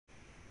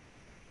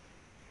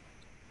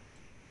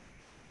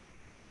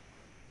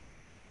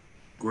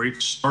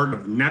great start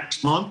of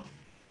next month.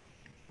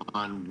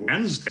 On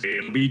Wednesday,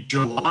 it'll be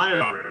July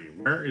already.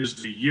 Where is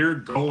the year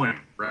going,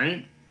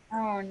 right?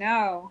 Oh,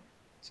 no.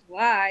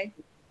 July.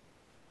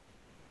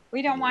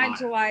 We don't want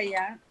July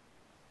yet.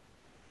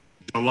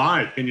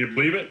 July, can you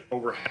believe it?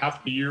 Over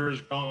half the year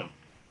is gone.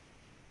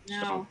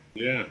 No. So,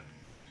 yeah.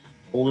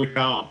 Holy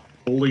cow.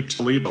 Holy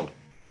Toledo.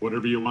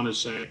 Whatever you want to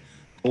say.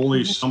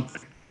 Holy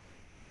something.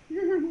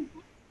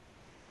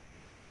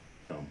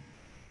 So,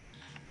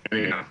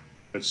 anyhow,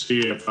 let's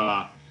see if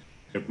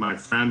my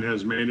friend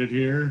has made it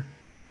here.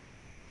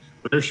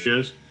 There she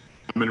is.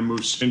 I'm going to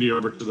move Cindy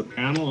over to the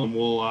panel, and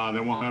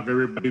then we'll have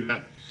everybody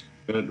that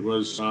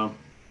was going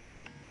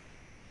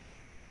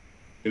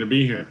to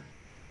be here.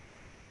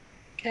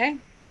 Okay.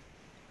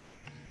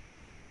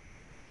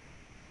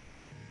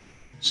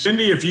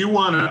 Cindy, if you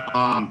want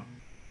to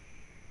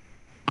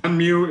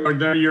unmute, or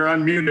that you're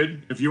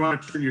unmuted, if you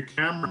want to turn your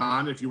camera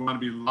on, if you want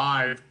to be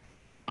live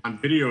on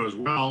video as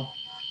well,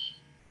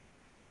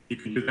 you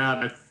can do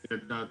that.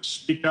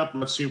 Speak up.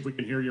 Let's see if we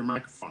can hear your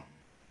microphone.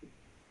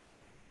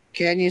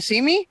 Can you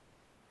see me?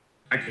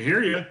 I can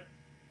hear you.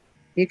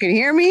 You can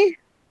hear me?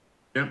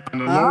 Yep. On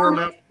the lower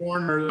left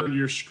corner of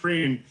your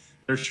screen,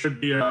 there should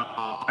be a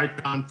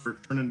icon for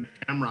turning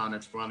the camera on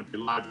if you want to be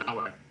live that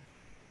way.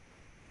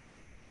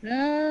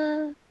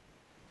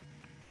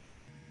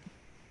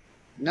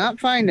 Not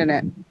finding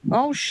it.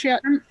 Oh, shit.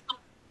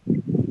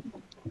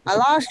 I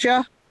lost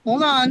you.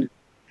 Hold on.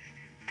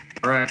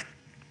 All right.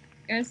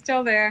 You're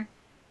still there.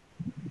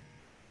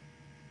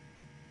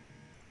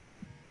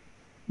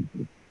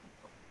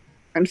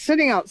 I'm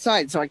sitting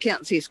outside, so I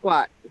can't see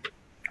squat.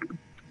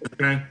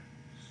 Okay.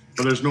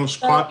 Well, there's no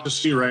squat to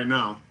see right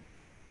now.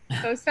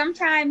 So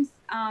sometimes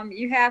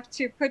you have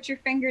to put your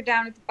finger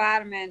down at the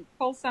bottom and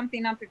pull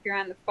something up if you're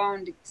on the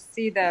phone to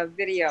see the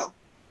video.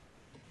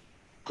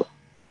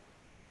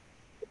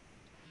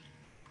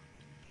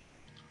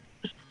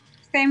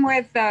 Same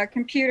with the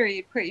computer.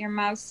 You put your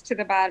mouse to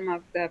the bottom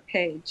of the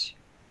page.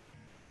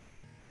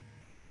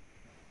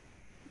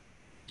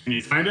 Can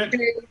you find it?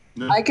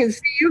 No. I can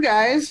see you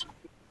guys.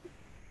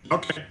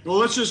 Okay. Well,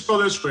 let's just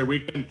go this way. We're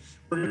going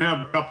to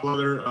have a couple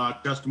other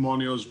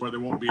testimonials where there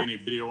won't be any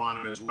video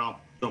on it as well.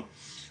 So,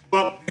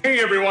 well, hey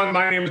everyone.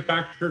 My name is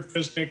Dr. Kurt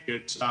Fisnick.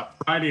 It's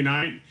Friday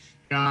night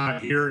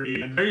here.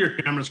 There your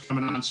camera's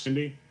coming on,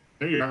 Cindy.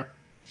 There you are.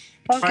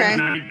 It's Friday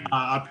night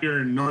up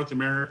here in North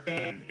America,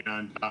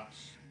 and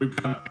we've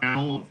got a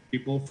panel of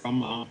people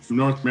from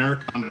North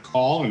America on the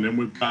call, and then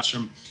we've got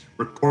some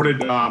recorded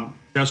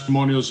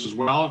testimonials as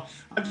well.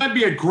 That'd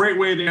be a great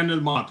way to end the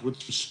month with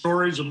some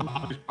stories about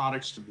how these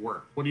products have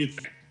worked. What do you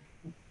think?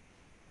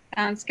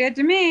 Sounds good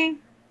to me.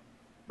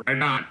 Right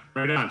on,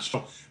 right on.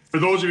 So for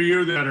those of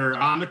you that are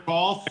on the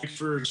call, thanks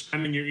for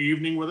spending your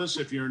evening with us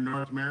if you're in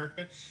North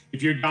America.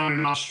 If you're down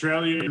in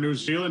Australia or New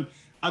Zealand,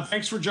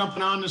 thanks for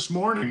jumping on this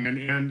morning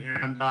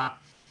and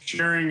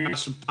sharing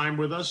some time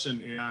with us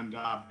and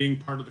being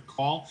part of the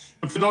call.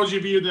 And for those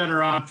of you that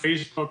are on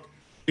Facebook,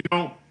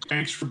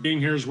 thanks for being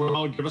here as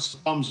well. Give us a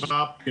thumbs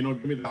up, give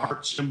me the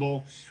heart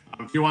symbol.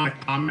 If you want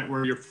to comment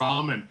where you're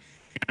from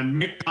and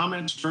make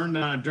comments during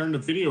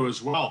the video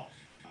as well.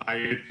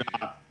 It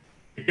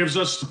gives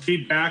us some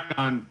feedback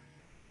on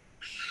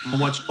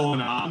what's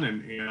going on,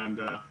 and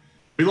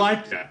we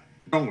like that,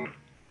 don't we?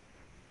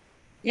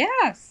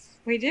 Yes,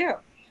 we do.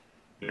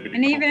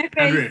 And even if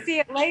they see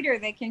it later,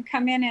 they can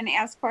come in and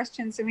ask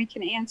questions and we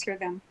can answer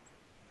them.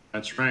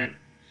 That's right.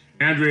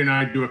 Andrea and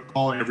I do a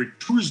call every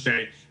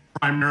Tuesday,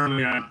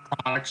 primarily on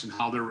products and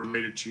how they're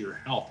related to your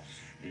health.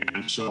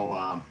 And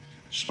so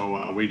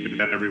we do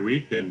that every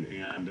week. And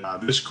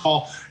this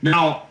call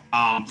now,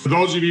 for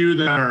those of you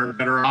that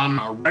are on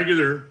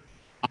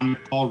the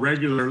call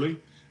regularly,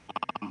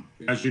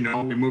 as you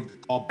know, we moved the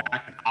call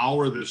back an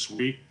hour this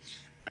week.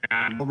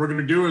 And what we're going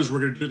to do is we're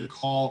going to do the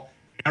call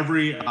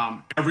every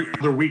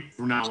other week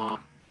from now on.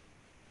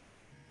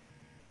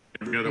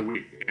 Every other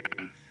week.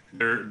 And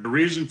the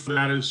reason for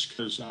that is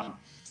because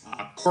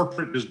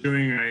corporate is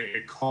doing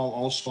a call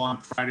also on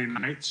Friday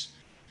nights,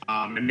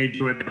 and they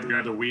do it every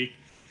other week.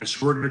 And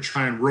so we're going to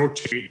try and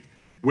rotate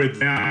with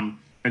them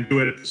and do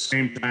it at the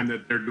same time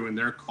that they're doing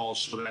their calls,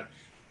 so that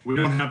we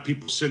don't have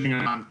people sitting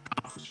on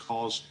conference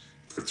calls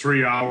for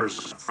 3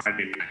 hours on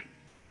Friday night.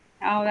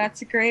 Oh,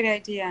 that's a great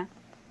idea.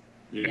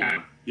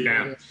 Yeah.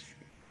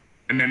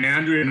 And then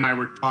Andrea and I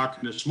were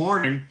talking this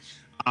morning.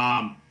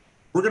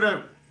 We're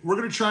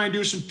gonna try and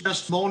do some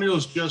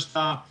testimonials. Just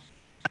I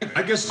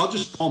guess I'll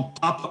just call them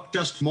pop-up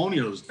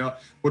testimonials.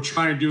 We'll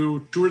try and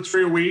do 2 or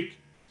 3 a week,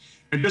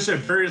 and just at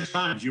various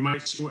times. You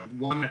might see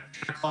one at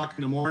 10 o'clock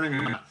in the morning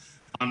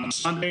on a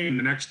Sunday, and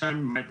the next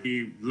time might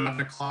be 11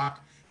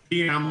 o'clock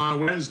p.m.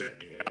 on Wednesday.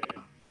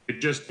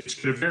 It's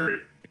gonna vary,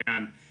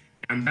 and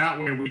that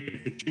way we can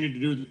continue to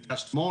do the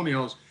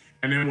testimonials.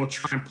 And then we'll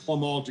try and pull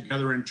them all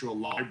together into a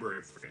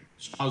library for you.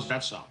 So how's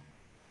that sound?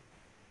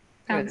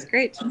 Sounds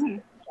great to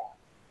me.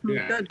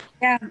 Yeah. Good.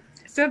 Yeah.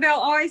 So they'll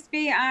always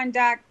be on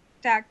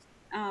Doctor's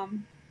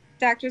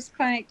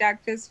Clinic,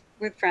 Doctors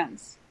with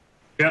Friends.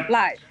 Yep.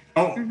 Live.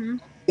 Oh,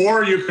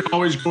 Or you can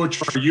always go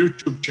to our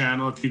YouTube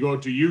channel. If you go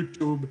to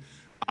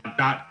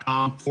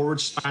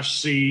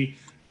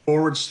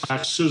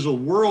youtube.com/C/Sisel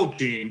World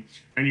Team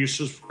and you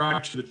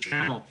subscribe to the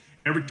channel,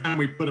 every time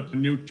we put up a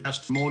new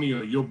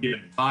testimonial, you'll be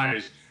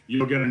advised.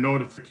 You'll get a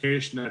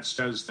notification that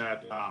says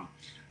that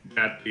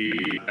that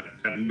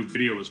new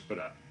video was put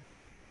up.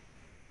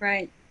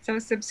 Right. So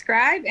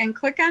subscribe and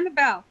click on the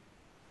bell.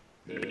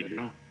 There you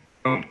go.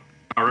 Boom.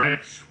 All right.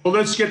 Well,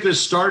 let's get this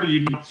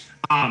started.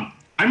 I'm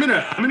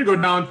gonna go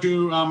down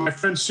to my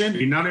friend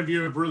Cindy. None of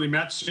you have really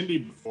met Cindy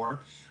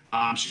before.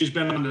 She's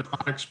been on the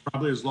products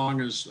probably as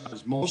long as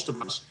most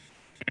of us,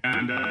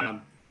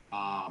 and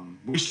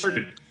we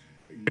started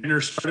getting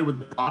her started with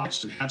the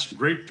products and had some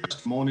great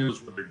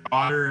testimonials with her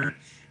daughter.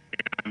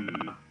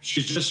 And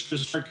she's just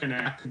kind of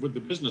active with the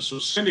business. So,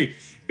 Cindy,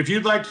 if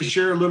you'd like to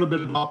share a little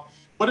bit about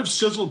what have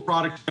Sisel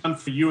products done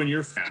for you and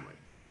your family?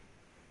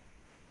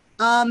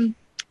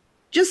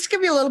 Just to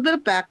give you a little bit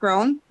of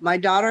background, my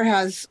daughter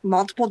has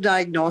multiple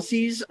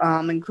diagnoses,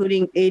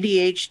 including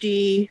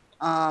ADHD,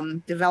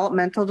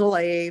 developmental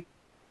delay,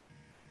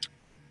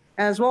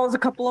 as well as a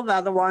couple of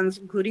other ones,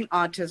 including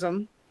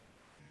autism.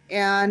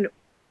 And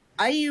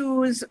I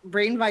use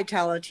Brain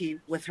Vitality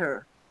with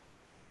her.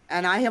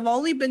 And I have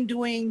only been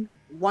doing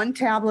 1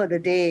 tablet a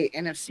day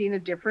and have seen a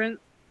difference.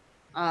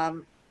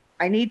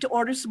 I need to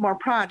order some more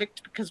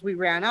product because we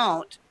ran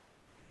out.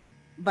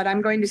 But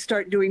I'm going to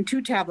start doing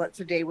 2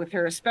 tablets a day with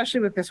her, especially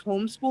with this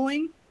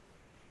homeschooling,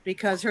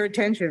 because her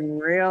attention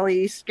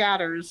really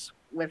scatters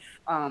with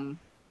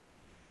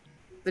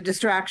the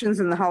distractions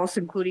in the house,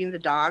 including the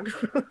dog.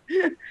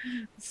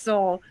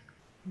 So,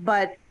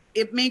 but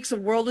it makes a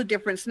world of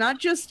difference, not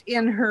just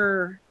in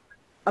her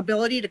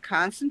ability to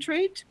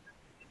concentrate,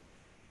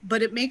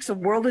 but it makes a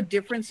world of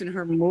difference in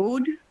her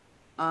mood.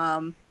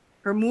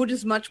 Her mood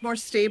is much more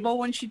stable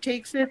when she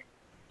takes it.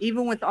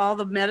 Even with all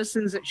the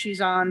medicines that she's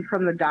on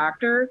from the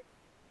doctor,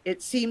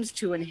 it seems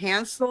to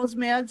enhance those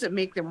meds and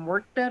make them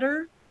work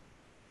better.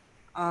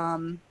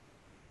 And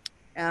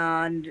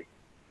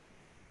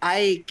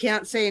I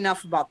can't say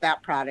enough about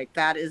that product.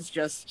 That is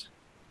just,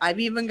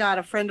 I've even got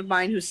a friend of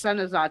mine whose son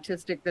is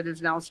autistic that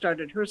has now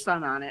started her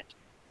son on it.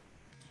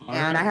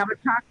 And I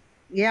haven't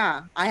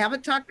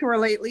talked to her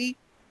lately.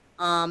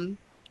 I'm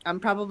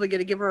probably going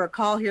to give her a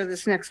call here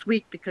this next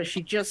week because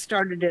she just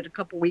started it a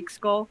couple weeks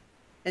ago,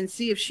 and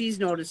see if she's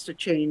noticed a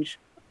change,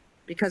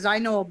 because I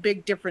know a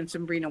big difference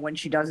in Brina when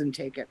she doesn't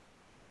take it.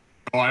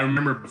 Oh, I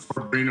remember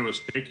before Brina was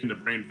taking the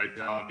Brain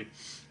Vitality,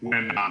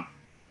 when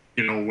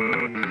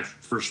when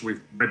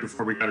right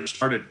before we got her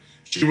started,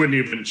 she wouldn't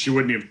even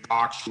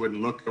talk, she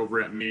wouldn't look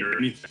over at me or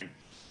anything.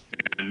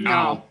 And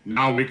now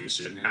we can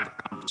sit and have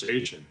a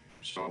conversation.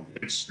 So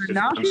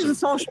now she's a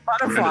social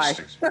butterfly.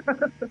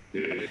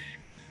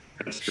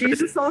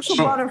 She's a social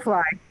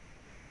butterfly.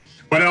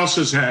 What else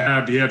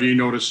have you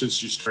noticed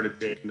since you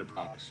started taking the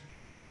products?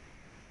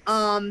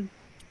 I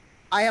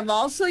have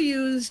also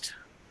used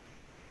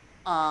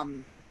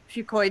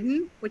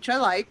Fucoidan, which I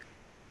like.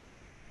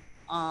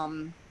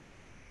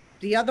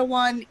 The other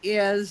one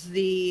is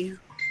the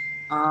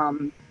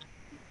no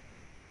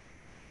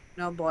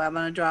boy, I'm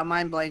gonna draw a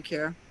mind blank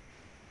here.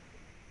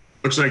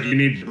 Looks like you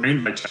need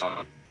Brain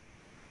Vitality.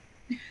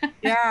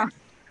 Yeah.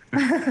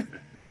 You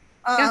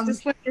have to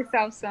slip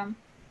yourself some.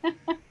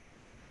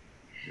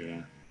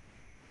 Yeah.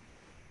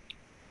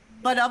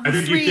 But of the I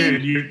think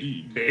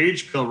 3, the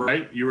age pill,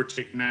 right? You were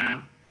taking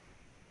that.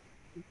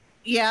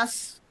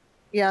 Yes,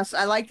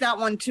 I like that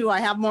one too.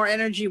 I have more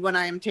energy when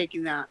I am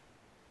taking that.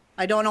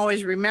 I don't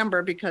always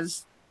remember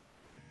because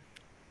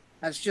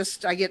that's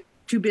just, I get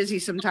too busy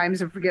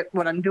sometimes and forget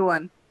what I'm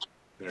doing.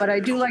 But I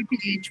do like the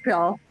age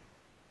pill.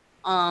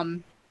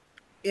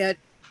 It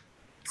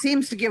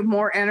seems to give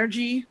more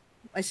energy.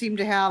 I seem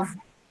to have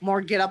more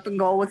get up and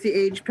go with the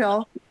age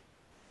pill.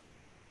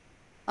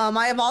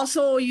 I have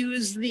also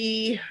used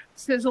the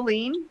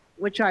Siseline,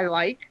 which I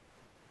like.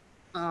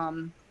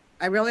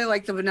 I really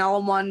like the vanilla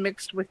one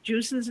mixed with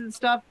juices and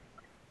stuff.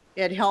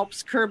 It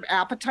helps curb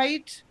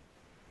appetite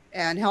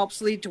and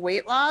helps lead to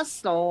weight loss.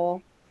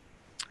 So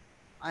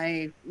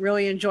I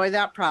really enjoy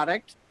that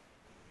product.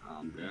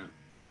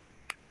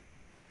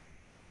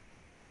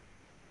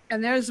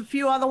 And there's a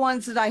few other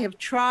ones that I have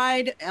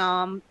tried.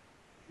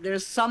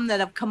 There's some that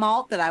have come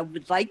out that I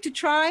would like to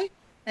try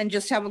and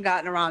just haven't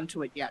gotten around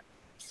to it yet.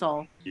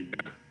 So,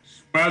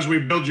 well, as we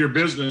build your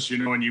business,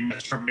 and you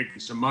start making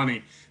some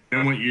money,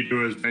 then what you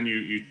do is then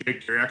you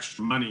take your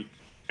extra money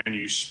and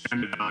you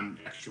spend it on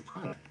extra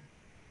product.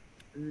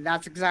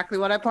 That's exactly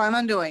what I plan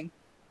on doing.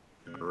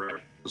 All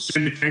right. Well,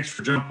 Cindy, thanks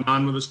for jumping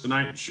on with us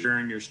tonight and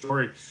sharing your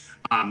story.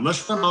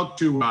 Let's run out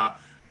to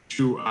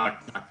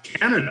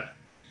Canada,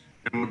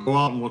 and we'll go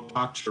out and we'll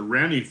talk to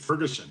Rennie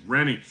Ferguson.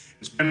 Rennie,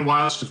 it's been a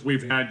while since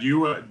we've had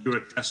you do a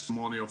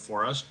testimonial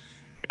for us.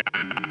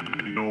 And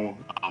I know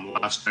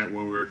last night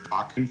when we were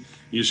talking,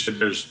 you said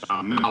there's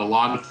not a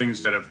lot of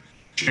things that have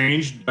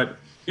changed, but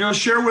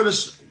share with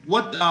us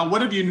what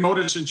have you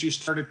noticed since you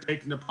started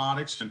taking the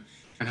products, and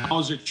how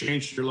has it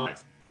changed your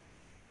life?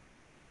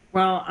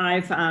 Well,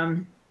 I've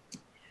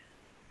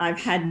I've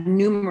had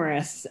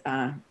numerous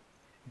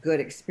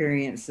good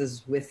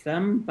experiences with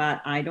them,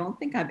 but I don't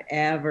think I've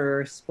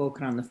ever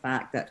spoken on the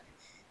fact that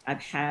I've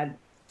had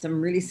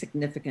some really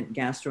significant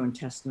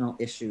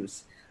gastrointestinal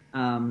issues.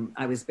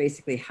 I was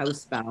basically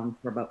housebound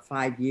for about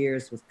 5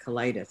 years with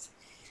colitis.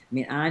 I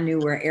mean, I knew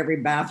where every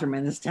bathroom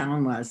in this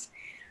town was.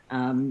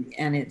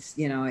 And it's,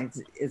 you know,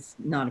 it's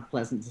not a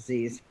pleasant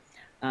disease.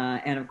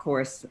 And of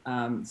course,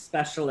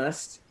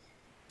 specialist,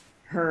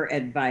 her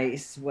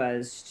advice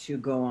was to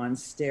go on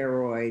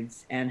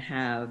steroids and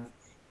have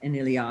an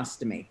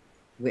ileostomy,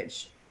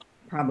 which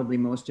probably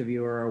most of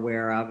you are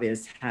aware of,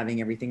 is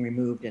having everything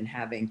removed and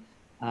having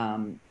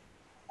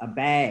a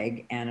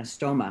bag and a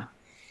stoma.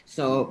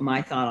 So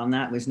my thought on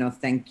that was no,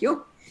 thank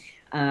you.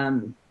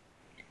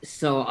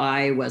 So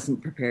I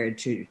wasn't prepared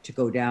to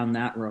go down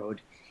that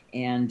road.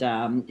 And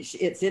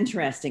it's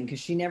interesting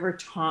because she never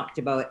talked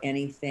about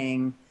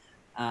anything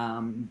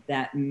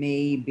that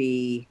may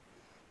be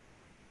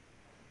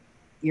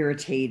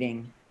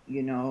irritating,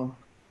 you know,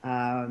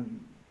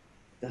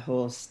 the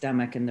whole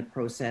stomach and the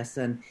process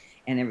and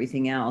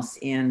everything else,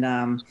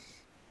 and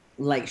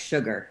like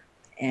sugar.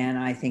 And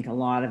I think a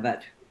lot of it,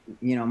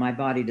 you know, my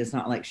body does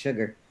not like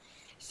sugar.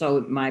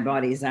 So my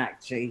body is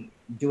actually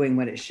doing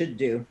what it should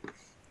do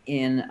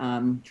in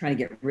trying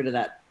to get rid of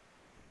that.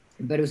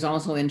 But it was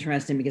also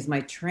interesting because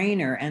my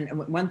trainer,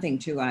 and one thing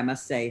too, I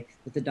must say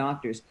with the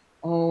doctors,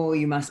 oh,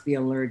 you must be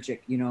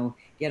allergic, you know,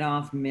 get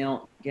off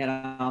milk, get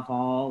off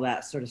all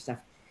that sort of stuff.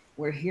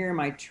 Where here,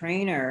 my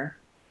trainer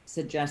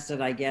suggested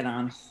I get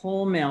on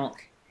whole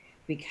milk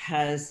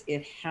because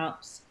it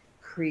helps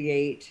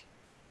create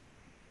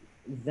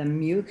the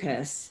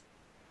mucus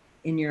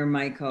in your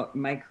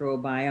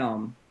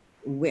microbiome,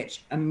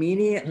 which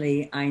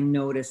immediately I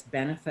noticed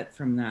benefit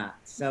from that.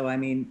 So, I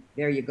mean,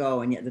 there you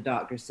go. And yet the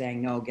doctor's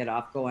saying, no, get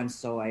off, go on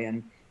soy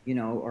and, you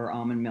know, or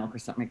almond milk or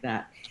something like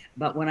that.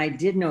 But when I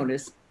did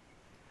notice,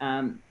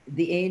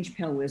 the age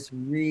pill was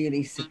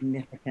really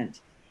significant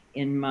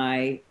in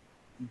my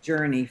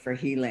journey for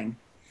healing.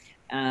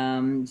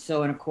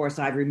 So, and of course,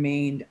 I've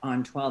remained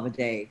on 12 a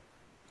day.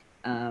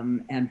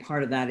 And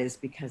part of that is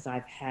because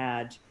I've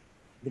had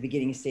the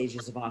beginning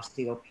stages of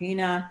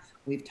osteopenia.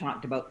 We've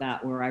talked about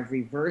that, where I've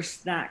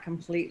reversed that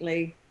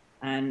completely.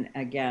 And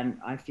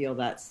again, I feel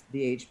that's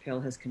the age pill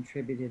has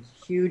contributed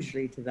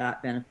hugely to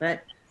that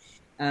benefit.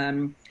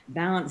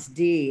 Balance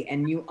D,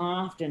 and you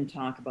often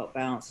talk about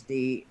Balance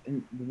D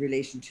in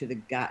relation to the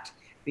gut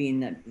being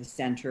the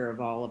center of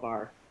all of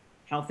our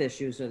health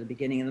issues, or the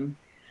beginning of them.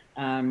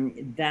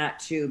 That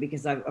too,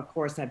 because of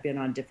course I've been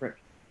on different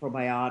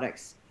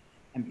probiotics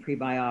and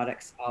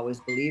prebiotics,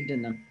 always believed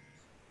in them.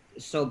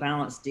 So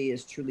Balance D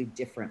is truly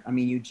different. I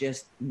mean, you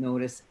just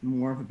notice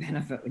more of a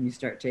benefit when you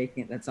start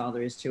taking it. That's all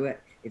there is to it.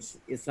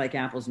 It's like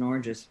apples and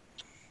oranges.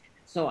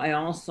 So I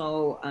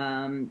also,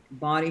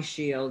 Body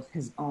Shield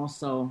has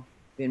also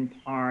been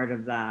part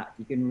of that.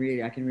 I can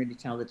really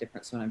tell the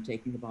difference when I'm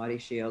taking the Body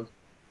Shield.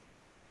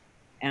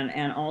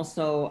 And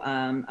also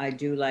I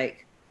do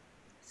like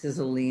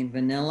Sisel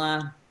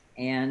vanilla,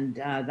 and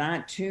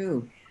that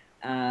too.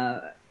 My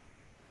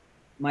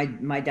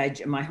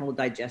whole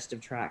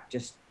digestive tract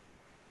just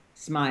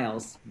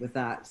smiles with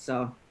that.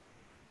 So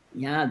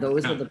yeah,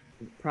 those are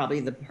probably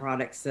the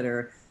products that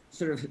are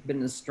sort of been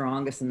the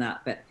strongest in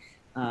that. But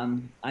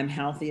I'm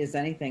healthy as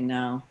anything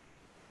now.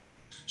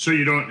 So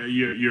you don't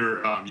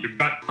your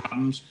gut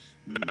problems,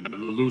 the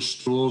loose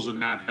stools,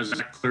 and has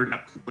that cleared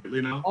up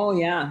completely now? Oh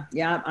yeah,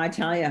 I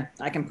tell you,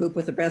 I can poop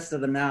with the best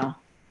of them now.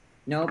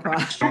 No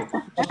problem. So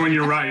when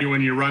you're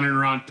running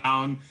around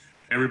town,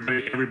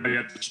 everybody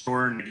at the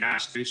store and the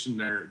gas station,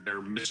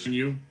 they're missing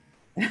you.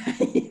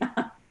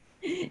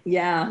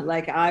 Yeah,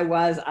 like I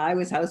was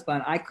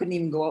housebound. I couldn't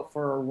even go out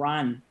for a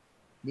run.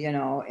 You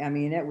know, I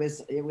mean, it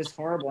was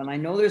horrible. And I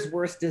know there's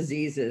worse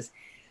diseases,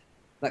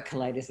 but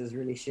colitis is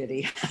really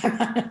shitty.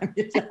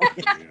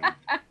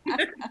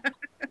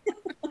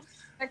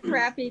 A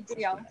crappy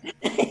deal.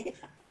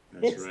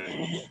 That's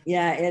right.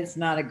 Yeah, it's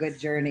not a good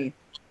journey.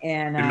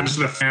 And this is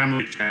the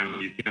family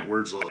channel. You can't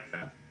words like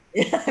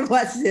that.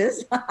 What's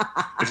this?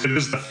 I said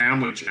this is the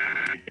family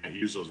channel. You can't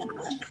use those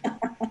words.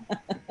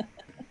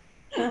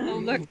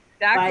 Oh, look,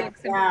 that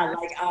looks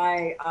like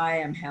I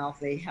am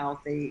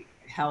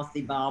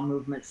healthy bowel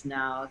movements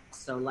now.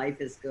 So life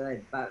is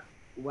good, but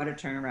what a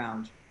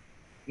turnaround.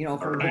 You know,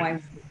 from going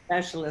to a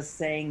specialist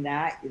saying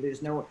that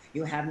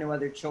you have no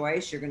other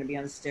choice, you're going to be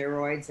on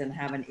steroids and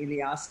have an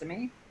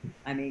ileostomy.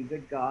 I mean,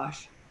 good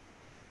gosh.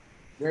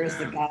 Where's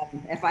the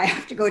gun? If I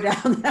have to go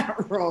down that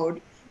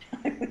road.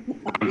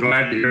 I'm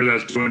glad to hear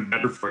that's doing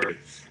better for you.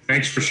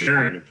 Thanks for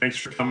sharing it. Thanks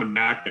for coming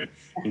back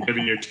and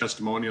giving your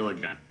testimonial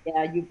again.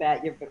 Yeah, you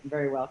bet. You're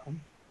very welcome.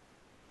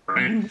 All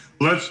right.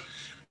 Let's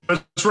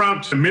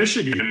round to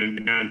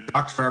Michigan and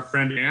talk to our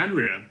friend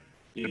Andrea.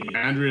 You know,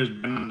 Andrea's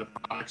been on the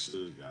products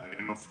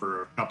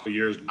for a couple of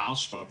years now.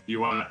 So if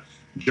you want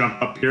to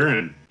jump up here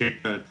and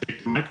take the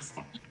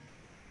microphone.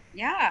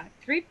 Yeah,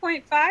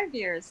 3.5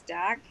 years,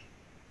 Doc.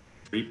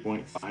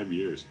 3.5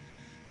 years.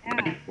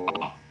 Yeah.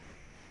 Wow.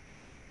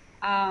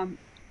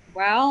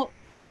 Well,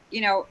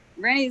 you know,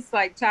 Rennie's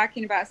like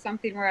talking about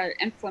something where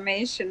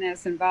inflammation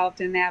is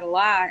involved in that a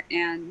lot.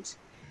 And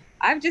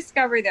I've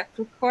discovered that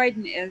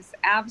fucoidan is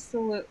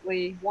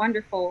absolutely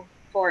wonderful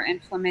for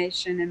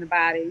inflammation in the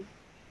body,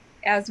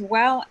 as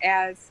well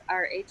as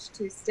our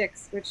H2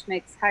 sticks, which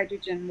makes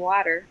hydrogen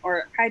water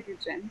or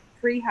hydrogen,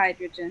 free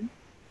hydrogen,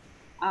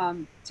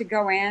 to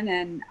go in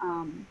and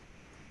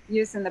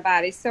use in the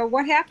body. So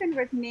what happened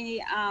with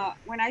me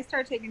when I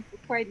started taking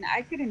fucoidan,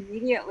 I could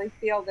immediately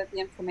feel that the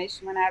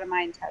inflammation went out of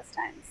my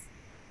intestines.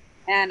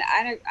 And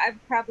I've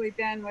probably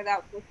been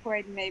without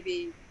fucoidan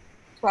maybe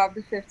 12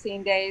 to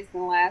 15 days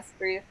in the last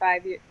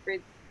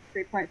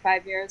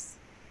 3.5 years.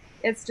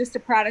 It's just a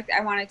product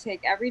I want to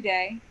take every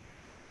day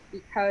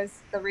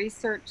because the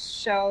research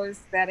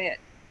shows that it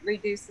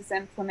reduces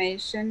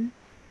inflammation.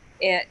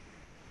 It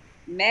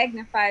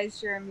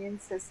magnifies your immune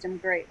system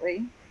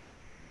greatly.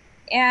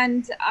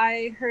 And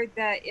I heard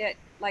that it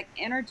like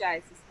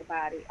energizes the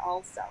body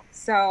also.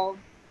 So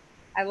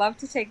I love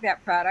to take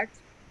that product.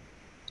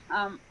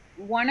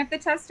 One of the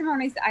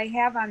testimonies I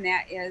have on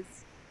that is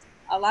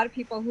a lot of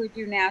people who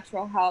do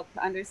natural health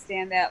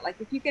understand that, like,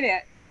 if you get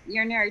a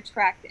urinary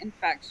tract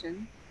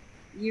infection,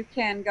 you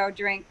can go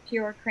drink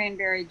pure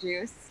cranberry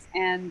juice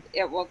and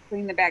it will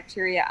clean the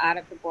bacteria out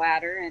of the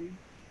bladder and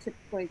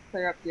typically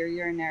clear up your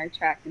urinary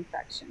tract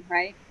infection,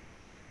 right?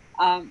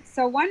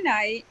 So one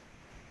night,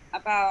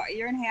 about a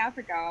year and a half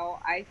ago,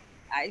 I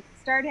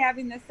started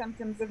having the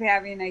symptoms of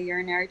having a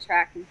urinary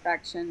tract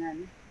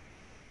infection.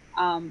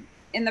 And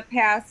in the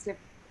past, if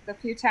the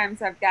few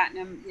times I've gotten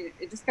them,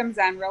 it just comes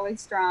on really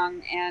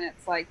strong, and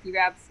it's like you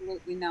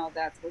absolutely know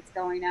that's what's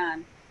going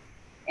on.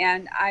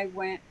 And I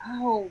went,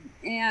 oh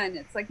man,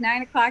 it's like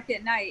 9 o'clock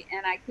at night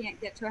and I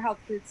can't get to a health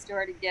food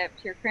store to get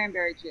pure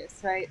cranberry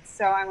juice, right?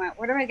 So I went,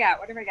 what do I got?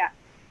 What do I got?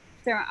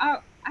 So I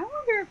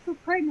wonder if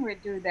fucoidan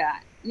would do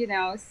that, you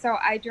know? So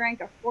I drank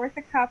a fourth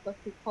a cup of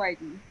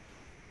fucoidan,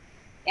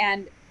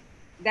 and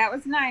that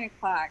was 9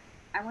 o'clock.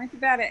 I went to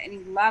bed at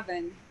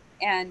 11,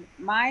 and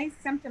my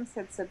symptoms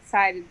had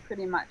subsided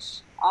pretty much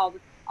all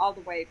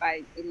the way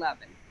by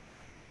 11.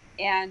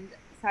 And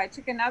so I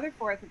took another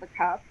fourth of a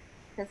cup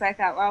because I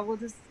thought, well, we'll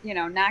just, you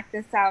know, knock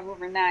this out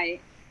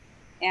overnight,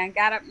 and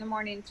got up in the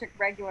morning and took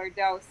regular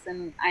dose,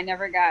 and I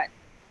never got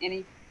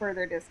any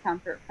further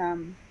discomfort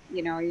from,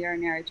 you know, a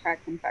urinary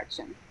tract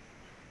infection.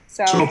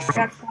 So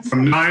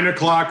from 9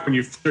 o'clock when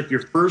you took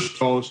your first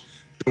dose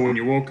to when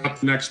you woke up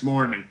the next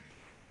morning,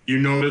 you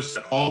noticed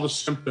that all the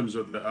symptoms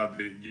of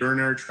the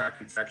urinary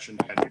tract infection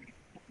had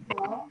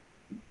gone.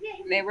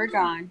 They were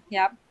gone.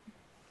 Yep.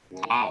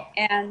 Wow.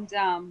 And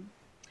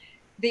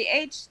the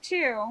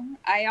H2,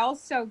 I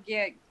also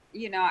get,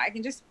 you know, I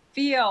can just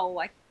feel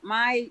like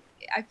I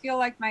feel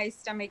like my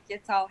stomach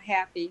gets all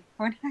happy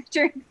when I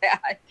drink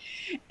that.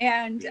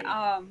 And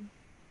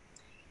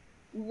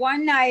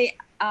one night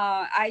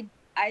I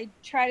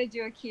try to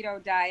do a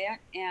keto diet,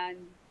 and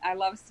I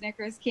love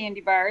Snickers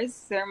candy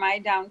bars. They're my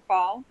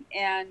downfall.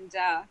 And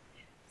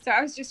so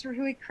I was just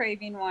really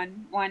craving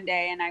one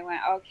day, and I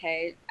went,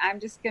 okay, I'm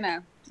just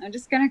gonna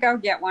go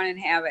get one and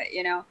have it,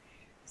 you know.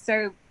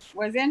 So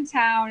was in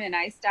town, and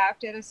I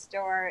stopped at a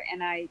store,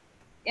 and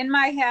in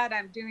my head,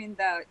 I'm doing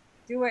the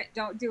do it,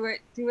 don't do it,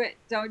 do it,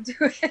 don't do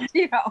it,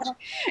 you know,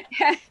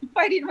 and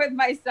fighting with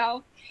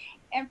myself.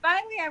 And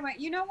finally I went,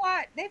 you know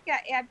what? They've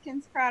got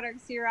Atkins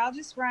products here. I'll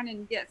just run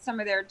and get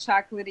some of their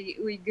chocolatey,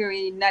 ooey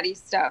gooey, nutty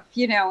stuff,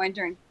 you know,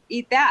 and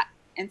eat that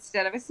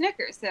instead of a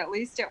Snickers. So at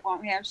least it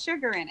won't have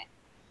sugar in it.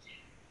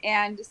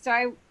 And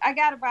so I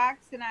got a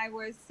box, and I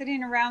was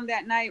sitting around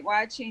that night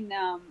watching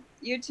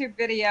YouTube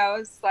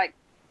videos, like,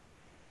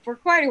 for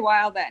quite a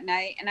while that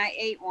night, and I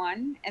ate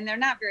one, and they're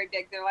not very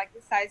big. They're like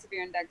the size of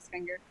your index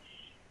finger.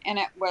 And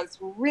it was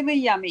really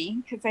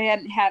yummy because I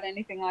hadn't had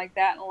anything like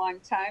that in a long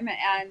time.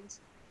 And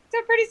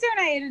so pretty soon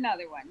I ate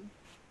another one.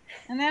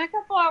 And then a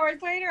couple hours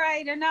later, I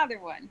ate another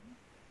one.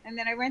 And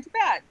then I went to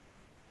bed.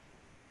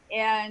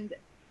 And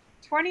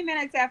 20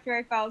 minutes after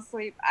I fell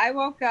asleep, I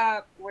woke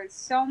up with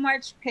so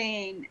much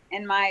pain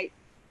in my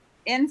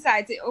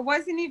insides. It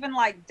wasn't even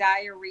like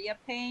diarrhea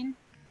pain.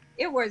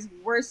 It was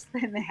worse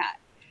than that.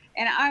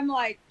 And I'm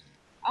like,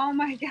 oh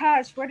my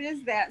gosh, what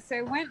is that? So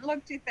I went and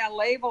looked at the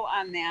label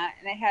on that,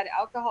 and it had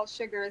alcohol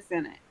sugars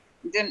in it.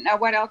 Didn't know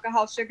what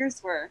alcohol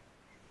sugars were.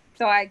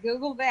 So I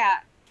Googled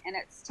that, and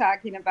it's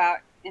talking about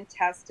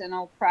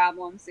intestinal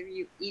problems if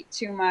you eat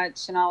too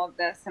much and all of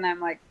this. And I'm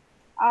like,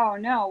 oh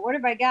no, what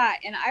have I got?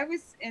 And I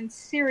was in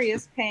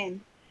serious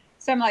pain.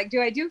 So I'm like,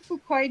 do I do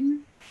fucoidan?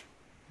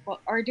 Well,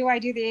 or do I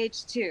do the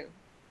H2?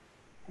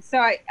 So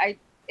I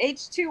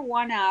H2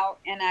 won out,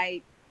 and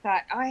I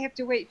thought, oh, I have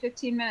to wait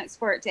 15 minutes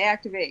for it to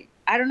activate.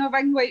 I don't know if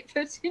I can wait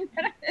 15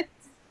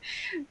 minutes,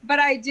 but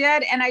I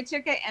did, and I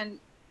took it, and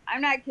I'm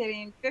not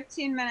kidding.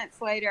 15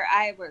 minutes later,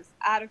 I was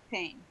out of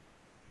pain.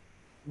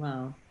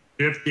 Wow.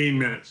 15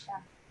 minutes. Yeah.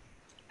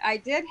 I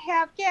did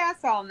have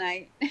gas all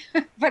night,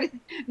 but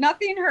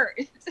nothing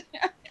hurt.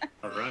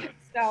 All right.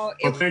 So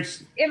well,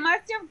 thanks. It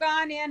must have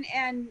gone in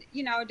and,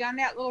 you know, done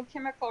that little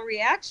chemical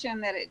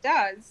reaction that it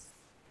does,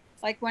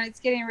 like when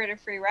it's getting rid of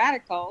free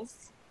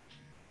radicals,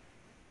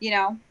 you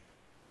know,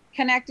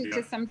 connected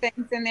to some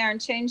things in there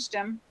and changed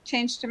them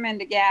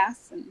into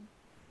gas and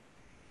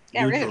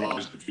got rid of it.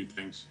 Neutralized a few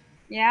things.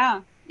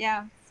 Yeah.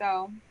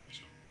 So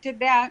did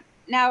that.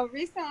 Now,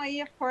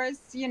 recently, of course,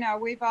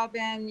 we've all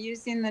been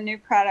using the new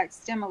product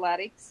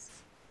Stimuletics.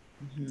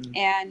 Mm-hmm.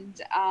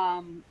 And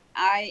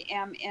I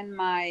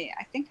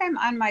think I'm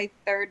on my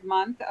 3rd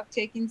month of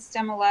taking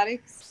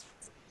Stimuletics.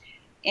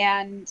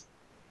 And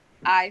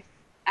I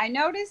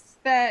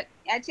noticed that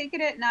I take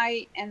it at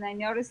night, and I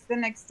noticed the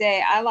next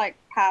day I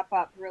pop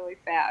up really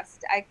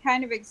fast. I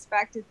kind of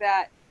expected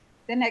that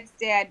the next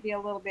day I'd be a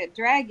little bit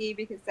draggy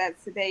because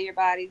that's the day your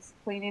body's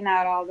cleaning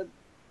out all the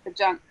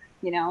junk,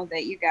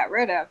 that you got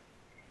rid of.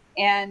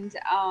 And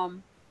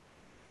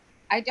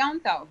I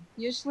don't, though.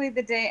 Usually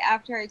the day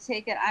after I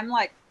take it, I'm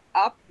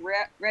up,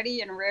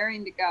 ready and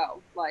raring to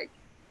go.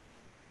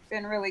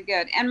 Been really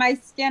good. And my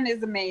skin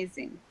is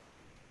amazing.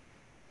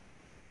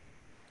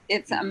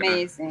 It's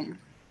amazing.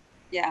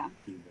 Yeah.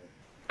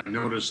 I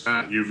noticed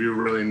that you've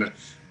really in the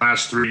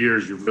last 3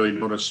 years, you've really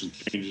noticed some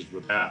changes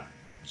with that.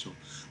 So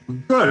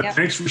good. Yep.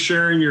 Thanks for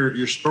sharing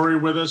your story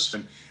with us.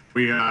 And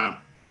we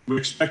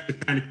expect to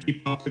kind of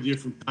keep up with you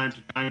from time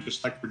to time,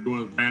 just like we're doing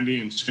with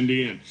Randy and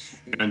Cindy,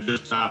 and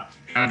just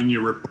having you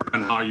report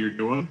on how you're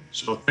doing.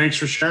 So thanks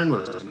for sharing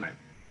with us tonight.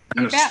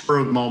 And a spur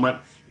of the moment,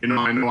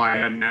 I know I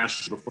hadn't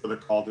asked you before the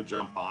call to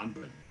jump on,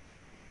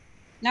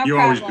 but you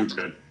always do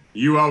good.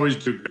 You always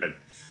do good.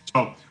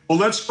 So, well,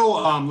 let's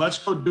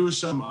go do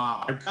some,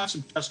 I've got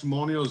some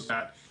testimonials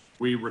that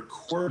we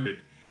recorded.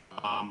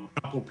 A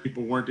couple of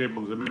people weren't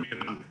able to make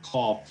it on the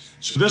call.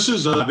 So this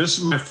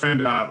is my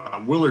friend,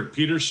 Willard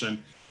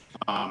Peterson.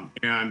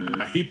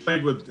 And he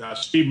played with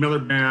Steve Miller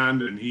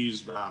Band, and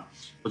he's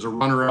was a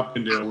runner-up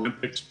in the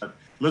Olympics. But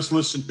let's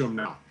listen to him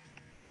now.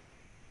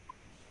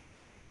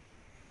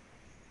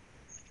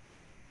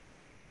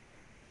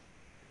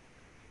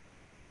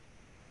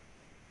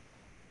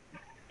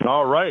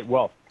 All right.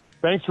 Well,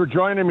 thanks for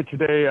joining me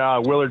today,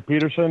 Willard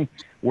Peterson.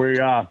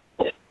 We're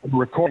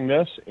recording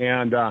this,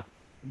 and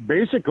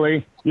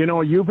basically,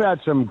 you've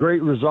had some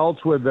great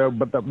results with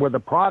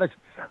the products.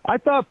 I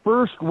thought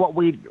first what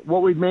we'd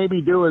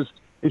maybe do is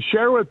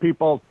share with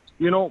people,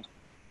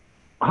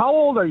 how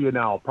old are you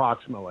now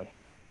approximately?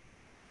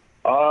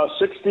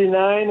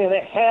 69 and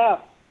a half.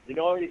 You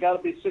got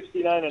to be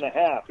 69 and a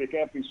half. You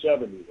can't be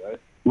 70, right?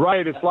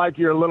 Right. It's like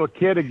you're a little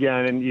kid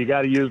again, and you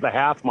got to use the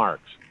half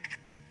marks.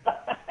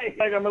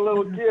 Like I'm a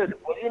little kid.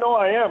 Well,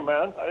 I am,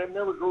 man. I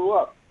never grew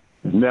up.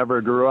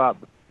 Never grew up.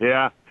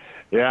 Yeah.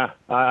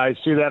 I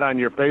see that on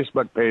your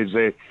Facebook page.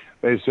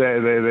 They say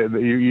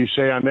you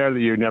say on there that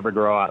you never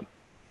grow up.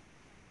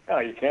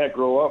 Yeah, you can't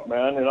grow up,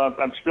 man. And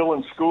I'm still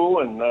in school,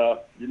 and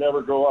you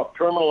never grow up.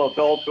 Terminal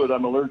adulthood,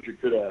 I'm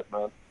allergic to that,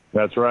 man.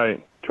 That's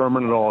right.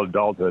 Terminal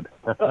adulthood.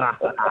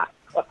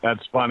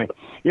 That's funny.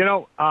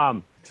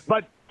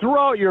 But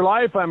throughout your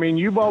life,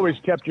 you've always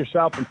kept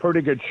yourself in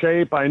pretty good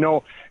shape. I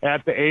know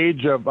at the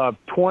age of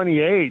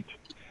 28,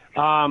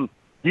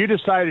 you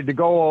decided to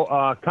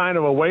go kind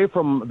of away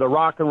from the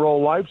rock and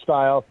roll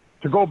lifestyle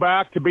to go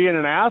back to being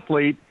an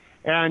athlete,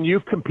 and you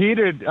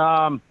competed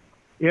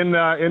in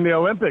the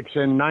Olympics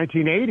in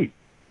 1980.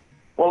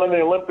 Well, in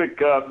the Olympic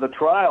the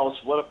trials,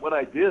 what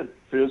I did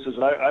is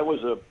I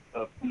was a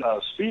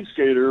speed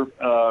skater,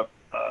 a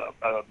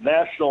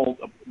national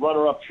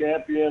runner-up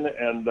champion,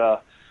 and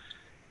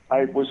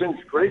I was in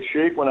great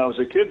shape when I was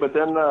a kid, but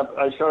then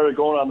I started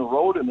going on the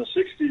road in the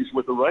 60s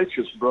with the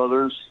Righteous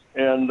Brothers,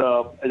 and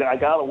I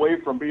got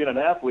away from being an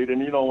athlete.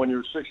 And, when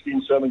you're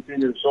 16,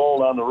 17 years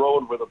old on the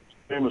road with a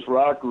famous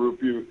rock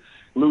group, you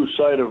lose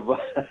sight of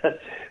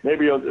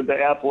maybe the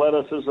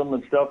athleticism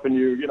and stuff, and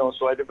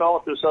so I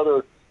developed this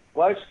other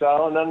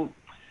lifestyle. And then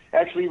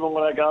actually, even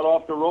when I got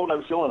off the road, I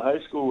was still in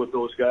high school with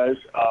those guys.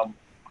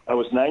 I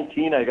was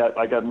 19.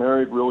 I got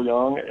married real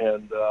young,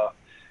 and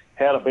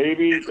had a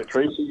baby,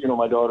 Tracy,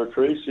 my daughter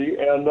Tracy,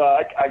 and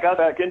I got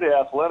back into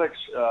athletics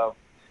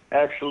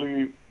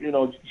actually,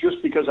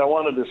 just because I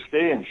wanted to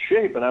stay in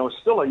shape, and I was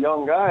still a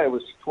young guy. I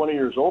was 20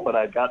 years old, but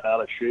I'd gotten out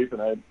of shape,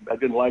 and I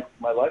didn't like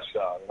my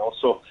lifestyle,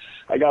 so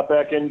I got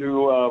back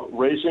into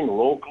racing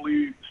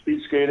locally,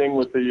 speed skating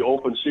with the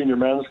open senior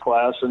men's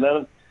class, and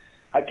then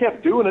I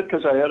kept doing it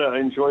because I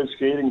enjoyed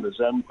skating, the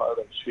Zen part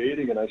of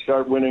skating, and I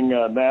started winning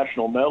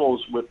national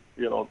medals with,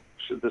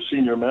 the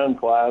senior men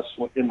class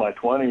in my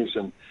 20s,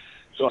 and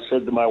so I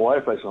said to my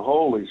wife, I said,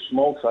 holy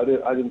smokes, I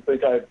didn't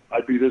think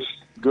I'd be this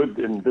good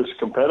and this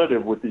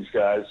competitive with these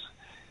guys.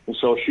 And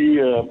so she,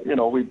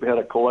 we had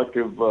a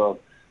collective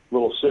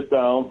little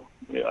sit-down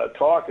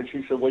talk, and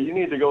she said, well, you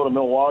need to go to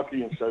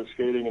Milwaukee and start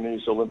skating in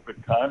these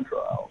Olympic time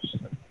trials.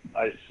 And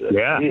I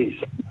said, geez,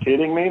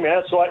 kidding me,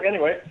 man? So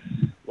anyway,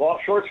 well,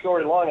 short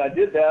story long, I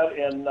did that,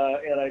 and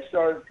I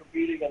started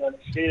competing, and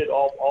I skated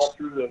all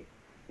through the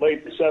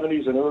late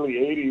 70s and early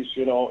 80s,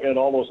 in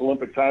all those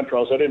Olympic time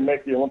trials. I didn't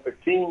make the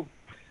Olympic team,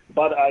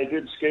 but I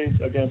did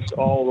skate against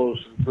all those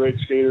great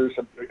skaters,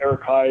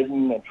 Eric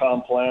Heiden and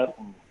Tom Plant,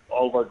 and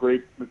all of our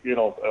great,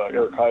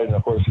 Eric Heiden,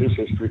 of course, his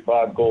history,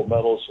 5 gold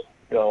medals,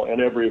 in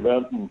every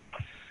event. And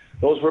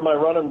those were my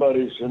running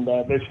buddies, and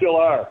they still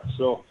are.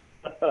 So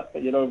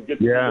you know, get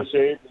to this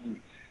age,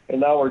 and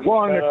now we're just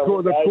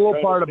the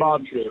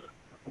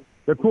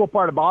cool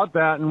part about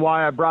that, and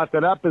why I brought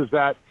that up, is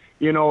that,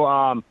 you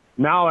know,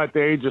 now at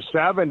the age of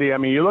 70, I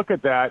mean, you look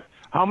at that,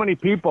 how many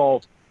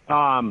people,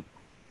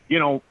 you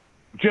know,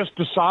 just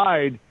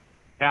decide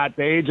at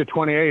the age of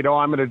 28, oh,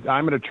 I'm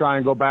gonna try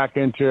and go back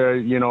into,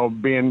 you know,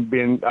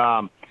 being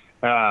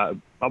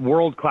a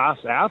world-class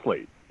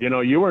athlete. You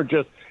know, you weren't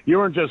just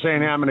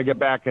saying, hey, I'm going to get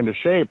back into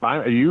shape.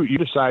 You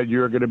decided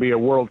you were going to be a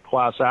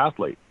world-class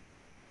athlete.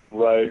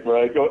 Right.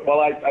 Well,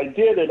 I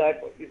did, and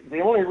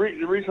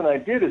the reason I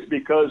did is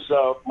because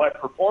my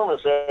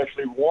performance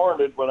actually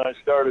warranted when I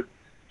started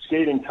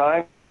skating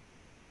times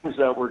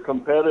that were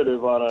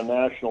competitive on a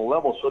national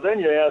level. So then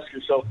you ask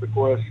yourself the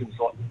questions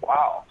like,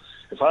 wow,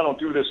 if I don't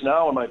do this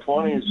now in my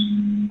 20s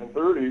and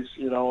 30s,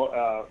 you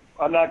know,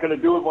 I'm not going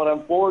to do it when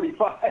I'm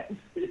 45.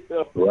 You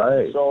know?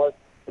 Right. So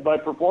my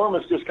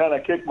performance just kind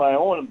of kicked my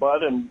own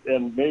butt and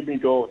made me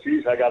go,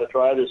 geez, I got to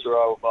try this, or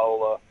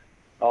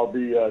I'll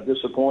be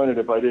disappointed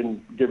if I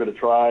didn't give it a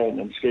try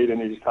and skate in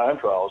these time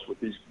trials with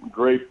these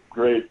great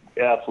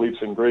athletes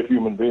and great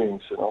human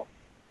beings, you know.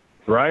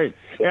 Right.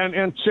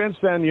 And since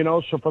then, you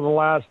know, so for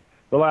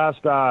the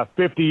last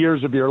 50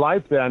 years of your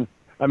life, then,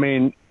 I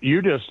mean,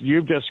 you've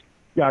just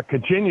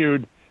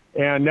continued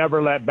and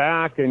never let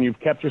back, and you've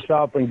kept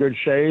yourself in good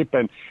shape.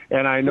 And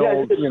I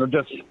know, you know,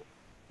 just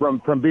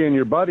from being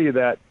your buddy,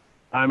 that,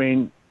 I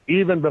mean,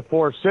 even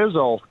before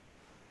Sisel,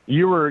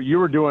 you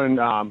were doing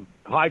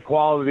high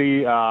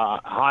quality,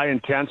 high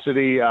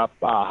intensity,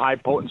 high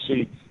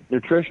potency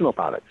nutritional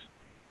products.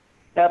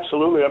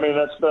 Absolutely. I mean,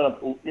 that's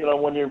been you know,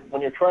 when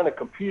you're trying to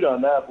compete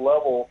on that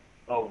level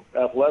of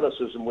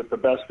athleticism with the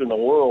best in the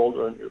world,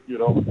 or, you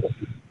know,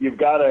 you've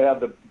got to have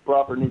the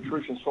proper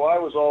nutrition. So I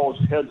was always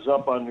heads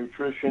up on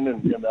nutrition,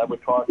 and I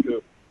would talk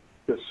to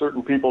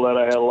certain people that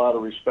I had a lot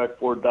of respect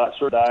for,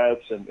 certain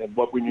diets and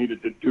what we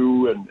needed to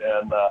do, and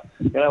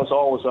I was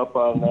always up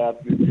on that.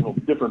 You know,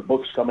 different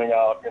books coming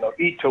out. You know,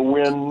 Eat to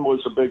Win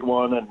was a big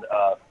one, and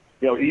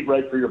you know, Eat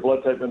Right for your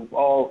blood type, and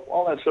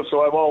all that stuff.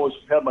 So I've always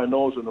had my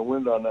nose in the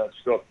wind on that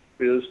stuff.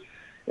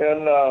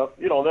 And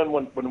you know, then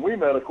when we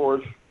met, of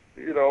course,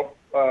 you know,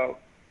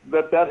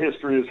 that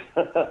history is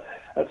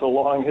that's a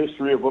long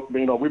history of,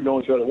 you know, we've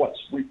known each other.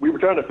 We were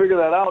trying to figure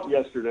that out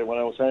yesterday when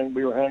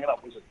we were hanging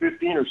out. Was it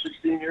 15 or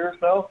 16 years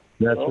now?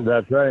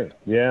 That's right.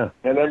 Yeah.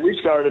 And then we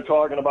started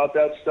talking about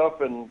that stuff,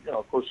 and, you know,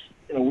 of course,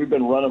 you know, we've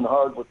been running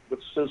hard with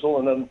Sisel,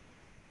 and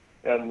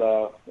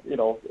you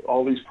know,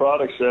 all these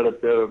products that have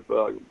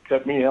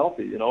kept me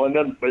healthy, you know. And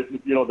then,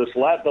 you know, the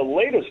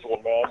latest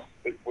one,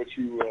 man, which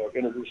you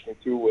introduced me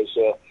to, was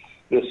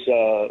this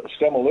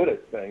stemolytic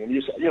thing. And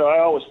you know, I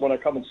always, when I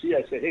come and see you,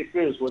 I say, hey,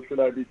 Fizz, what should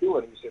I be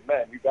doing? And you say,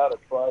 man, you got to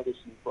try this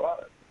new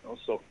product. You know?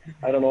 So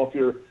I don't know if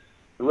you're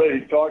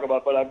ready to talk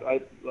about, but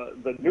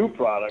the new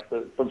product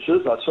from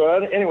Sisel. So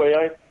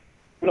anyway,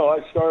 you know,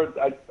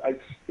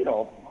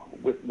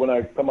 when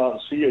I come out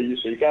and see you, you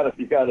say, you got to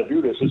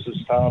do this. This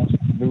is Tom's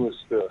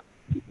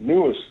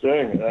newest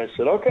thing. And I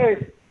said,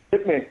 okay,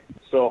 hit me.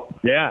 So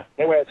yeah.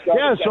 Anyway,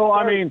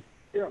 I mean.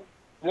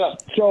 Yeah.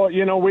 So,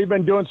 you know, we've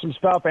been doing some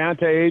stuff,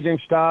 anti-aging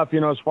stuff, you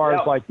know, as far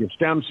as like your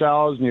stem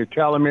cells and your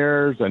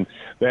telomeres and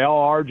the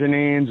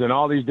L-arginines and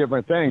all these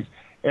different things.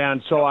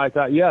 And so I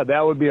thought, yeah,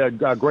 that would be a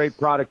great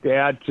product to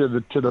add to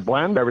the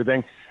blend,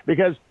 everything,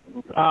 because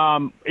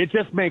it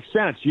just makes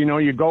sense. You know,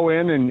 you go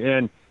in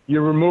and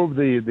you remove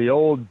the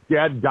old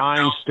dead,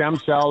 dying stem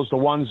cells, the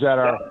ones that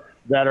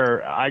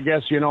are, I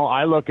guess, you know,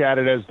 I look at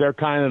it as they're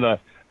kind of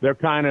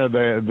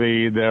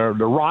the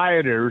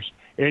rioters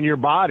in your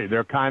body.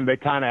 They kind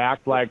of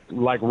act like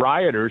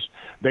rioters.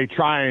 They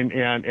try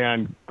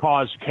and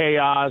cause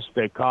chaos.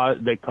 They cause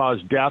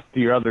death to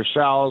your other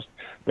cells.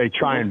 They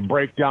try and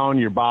break down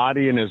your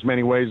body in as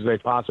many ways as they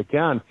possibly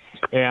can.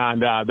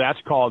 And that's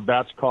called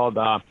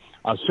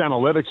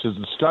senolytics, is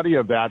the study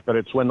of that, but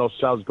it's when those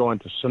cells go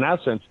into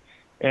senescence.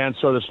 And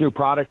so this new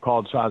product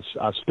called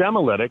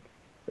Stemolytic,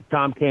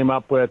 Tom came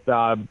up with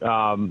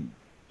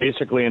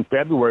basically in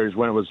February is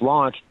when it was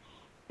launched.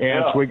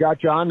 And so we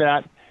got you on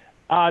that.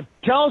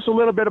 Tell us a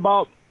little bit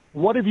about,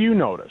 what have you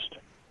noticed?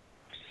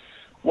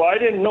 Well, I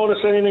didn't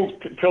notice anything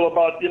till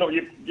about, you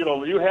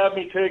have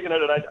me taking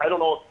it, and I don't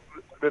know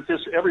if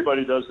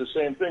everybody does the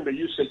same thing, but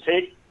you said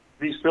take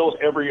these pills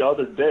every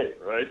other day,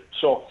 right?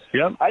 So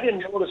I didn't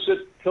notice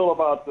it till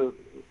about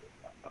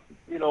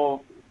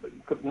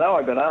now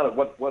I've been on it,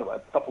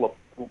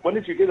 when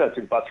did you get that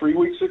to? About 3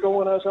 weeks ago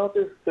when I was out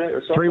there?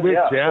 Or something? 3 weeks,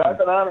 yeah. So I've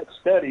been on it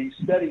steady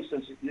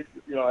since,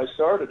 I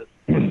started it.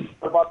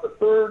 About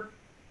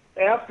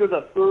after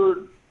the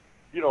third,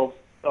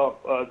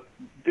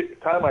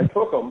 time I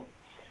took them,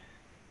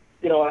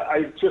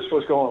 I just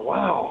was going,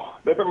 wow.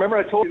 Remember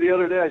I told you the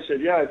other day, I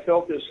said, I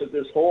felt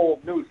this whole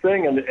new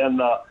thing,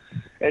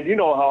 and you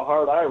know how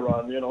hard I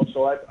run,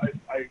 so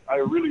I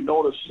really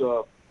noticed,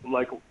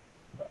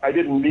 I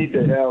didn't need to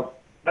have,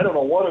 I don't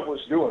know what it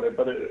was doing,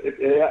 but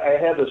I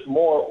had this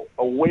more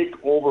awake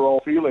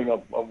overall feeling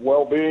of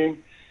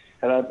well-being,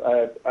 and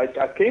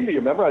I came to you,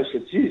 remember, I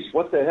said, geez,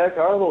 what the heck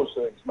are those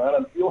things, man?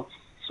 I'm feeling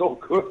so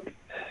good,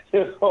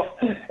 you know.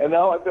 And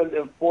now I've been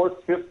in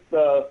fourth, fifth.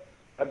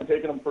 I've been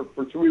taking them for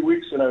 3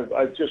 weeks, and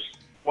I've just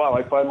wow.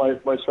 I find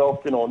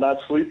myself, you know, not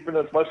sleeping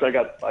as much. I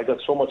got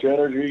so much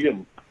energy,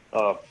 and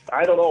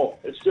I don't know.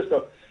 It's just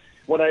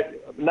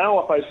now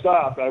if I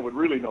stopped, I would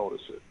really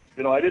notice it.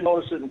 You know, I didn't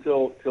notice it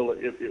until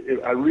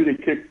I really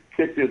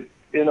kicked it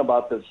in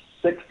about the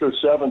 6th or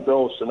 7th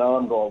dose, and now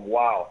I'm going,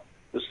 wow,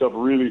 this stuff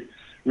really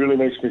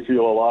makes me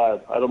feel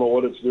alive. I don't know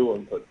what it's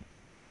doing, but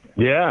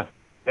yeah.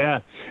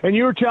 And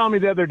you were telling me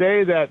the other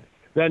day that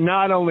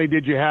not only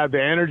did you have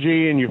the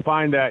energy, and you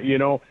find that, you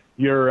know,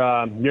 you're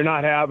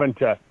not having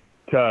to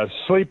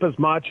sleep as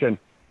much, and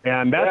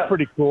that's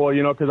pretty cool,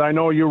 you know, because I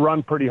know you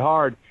run pretty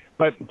hard,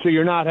 but so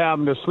you're not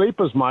having to sleep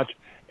as much,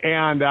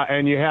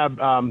 and you have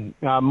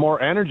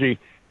more energy.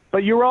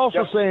 But you were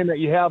also saying that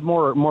you have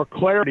more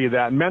clarity.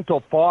 That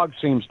mental fog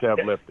seems to have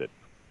lifted.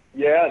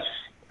 Yes,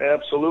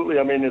 absolutely.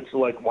 I mean, it's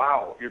like,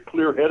 wow, you're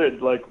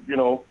clear-headed. Like, you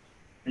know,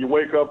 you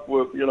wake up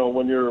with, you know,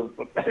 when you're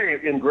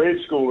in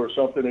grade school or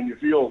something, and you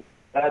feel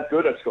that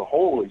good. It's the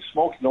holy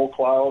smokes, no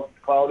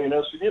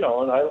cloudiness, you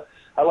know. And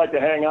I like to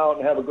hang out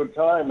and have a good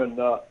time. And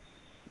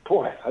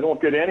boy, I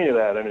don't get any of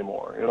that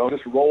anymore. You know,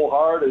 just roll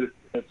hard.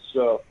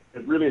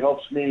 It really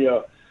helps me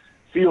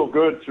feel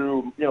good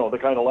through, you know, the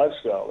kind of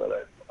lifestyle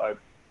that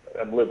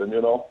I'm living,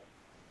 you know.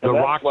 The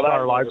rock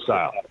star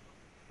lifestyle.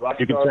 Rock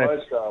star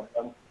lifestyle.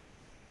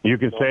 You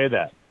can say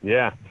that.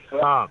 Yeah.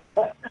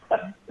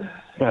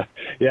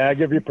 Yeah, I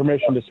give you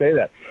permission to say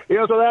that. You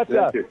know, so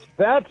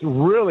that's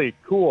really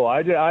cool.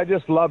 I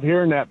just love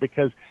hearing that,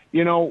 because,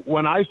 you know,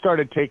 when I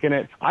started taking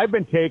it, I've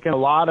been taking a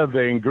lot of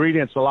the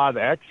ingredients, a lot of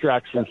the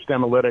extracts from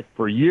Stemolytic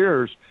for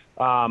years.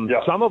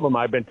 Some of them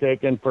I've been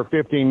taking for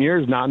 15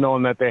 years, not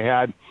knowing that they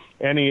had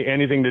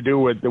anything to do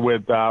with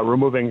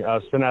removing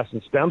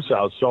senescent stem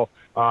cells. So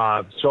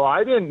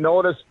I didn't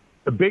notice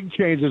the big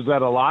changes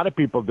that a lot of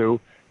people do,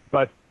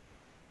 but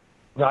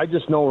I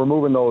just know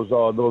removing those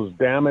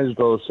damaged,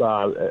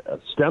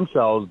 stem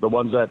cells, the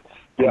ones that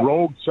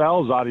rogue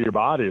cells out of your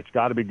body, it's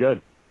got to be good.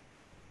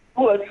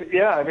 Well,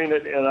 I mean,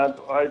 and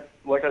I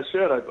like I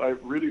said, I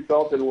really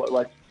felt it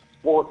like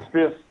 4th,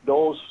 5th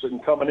dose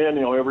and coming in,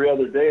 you know, every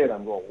other day, and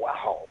I'm going,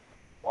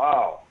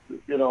 wow,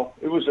 you know,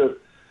 it was that,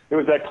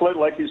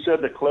 like you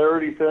said, the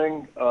clarity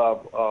thing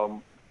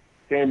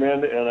came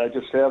in, and I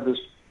just have this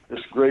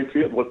great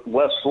feel with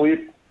less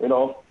sleep, you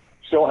know,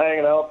 still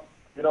hanging out,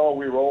 you know,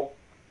 we roll.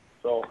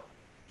 So,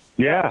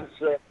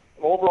 it's,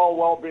 overall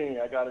well-being,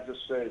 I got to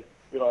just say,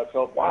 you know, I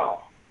felt,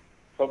 wow,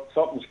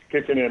 something's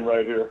kicking in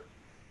right here.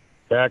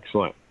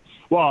 Excellent.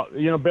 Well,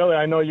 you know, Billy,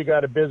 I know you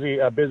got a busy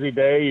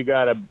day. You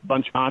got a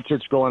bunch of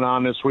concerts going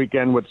on this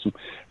weekend with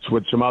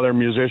some other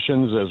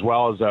musicians, as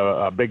well as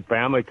a big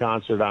family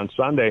concert on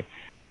Sunday.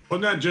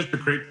 Wasn't that just a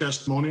great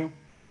testimonial?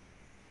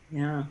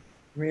 Yeah,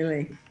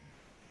 really.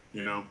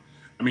 You know,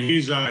 I mean,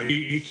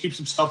 he keeps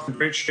himself in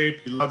great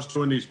shape. He loves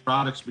doing these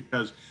products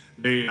because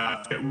they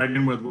fit right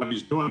in with what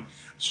he's doing.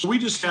 So we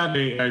just had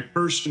a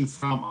person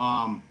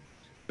from,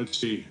 let's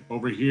see,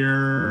 over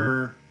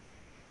here.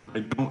 I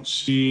don't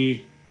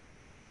see.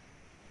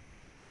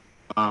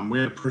 We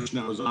had a person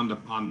that was on the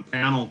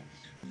panel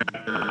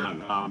that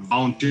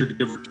volunteered to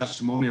give her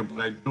testimonial, but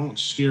I don't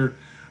see her.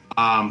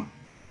 I'm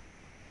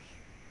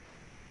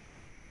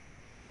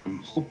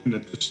hoping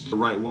that this is the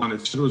right one.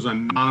 It said it was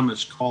an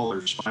anonymous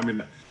caller, so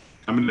I'm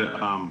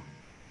gonna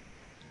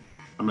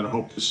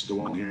hope this is the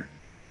one here.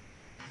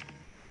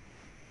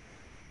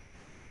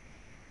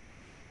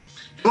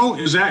 Hello,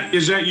 is that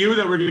you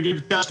that we're gonna give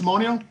a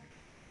testimonial?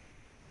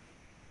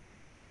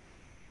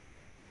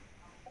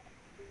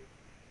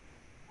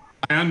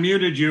 I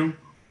unmuted you.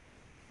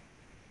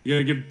 You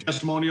gonna give a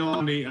testimonial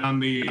on the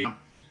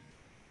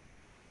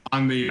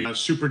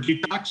super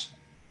detox?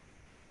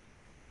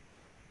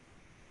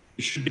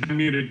 You should be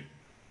unmuted.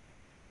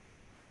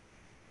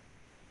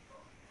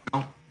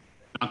 No,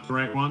 not the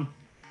right one.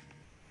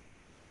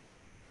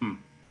 I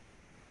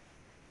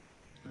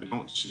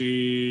don't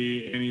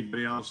see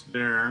anybody else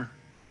there.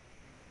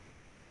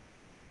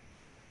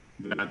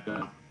 Okay.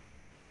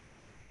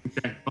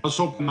 I was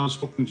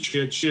hoping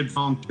she had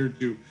volunteered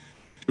to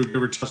give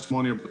her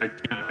testimonial, but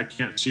I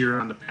can't see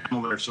her on the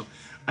panel there. So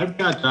I've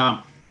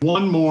got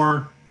one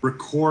more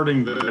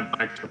recording that I'd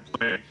like to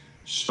play.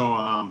 So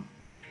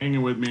hang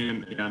in with me,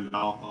 and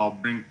I'll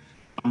bring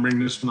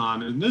this one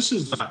on. And this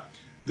is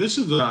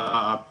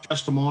a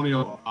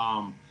testimonial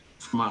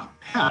from a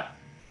pet.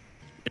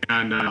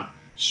 And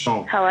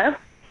so hello,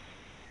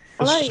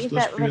 is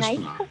that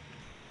Renee?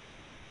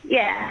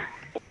 Yeah.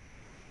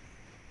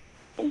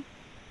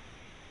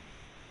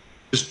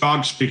 This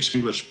dog speaks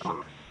English.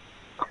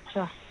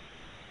 Sure.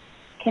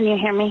 Can you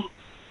hear me?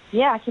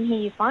 Yeah, I can hear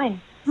you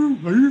fine.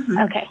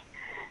 Okay.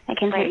 I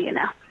can hear you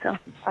now. So.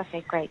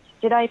 Okay, great.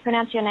 Did I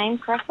pronounce your name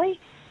correctly?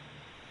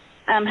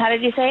 How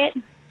did you say it?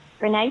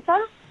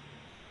 Renata?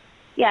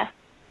 Yes.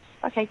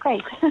 Okay,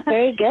 great.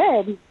 Very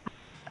good.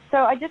 So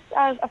I've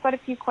got a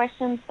few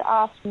questions to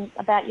ask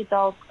about your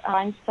dog,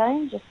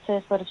 Rhinestone, just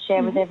to sort of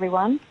share with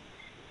everyone.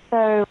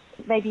 So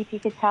maybe if you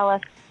could tell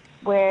us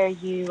where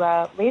you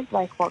live,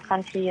 like what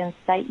country and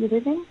state you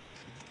live in?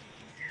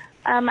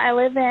 I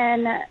live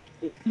in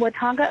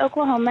Watauga,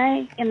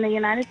 Oklahoma, in the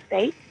United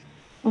States.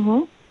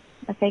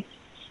 Okay.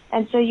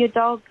 And so your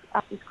dog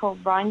is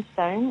called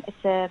Rhinestone.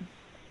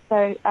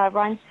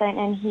 Rhinestone,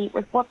 and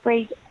what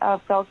breed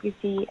of dog is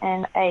he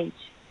and age?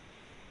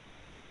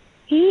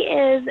 He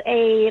is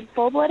a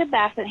full-blooded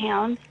Basset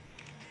Hound,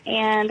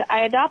 and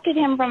I adopted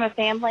him from a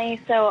family,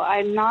 so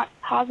I'm not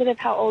positive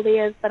how old he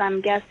is, but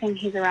I'm guessing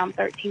he's around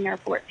 13 or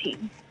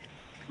 14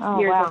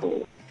 years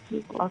old.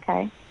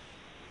 Okay.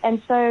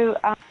 And so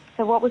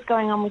what was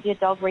going on with your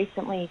dog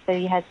recently? So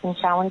you had some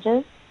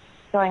challenges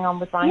going on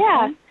with Rhinestone?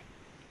 Yeah.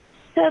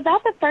 So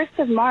about the 1st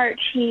of March,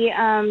 he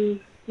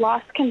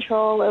lost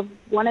control of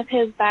one of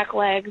his back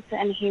legs,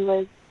 and he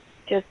was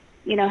just,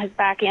 his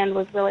back end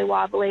was really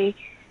wobbly,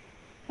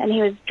 and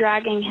he was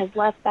dragging his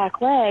left back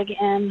leg,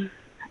 and,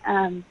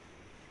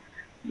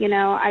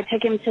 I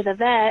took him to the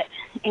vet,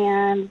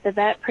 and the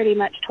vet pretty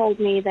much told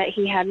me that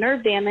he had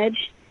nerve damage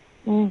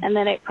and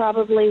that it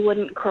probably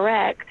wouldn't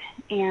correct,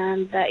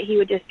 and that he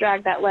would just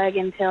drag that leg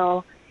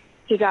until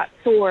he got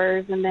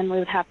sores, and then we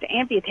would have to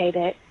amputate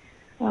it.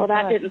 Well,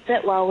 that didn't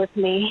sit well with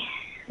me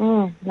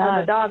as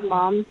a dog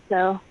mom,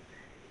 so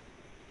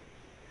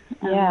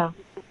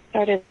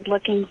started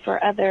looking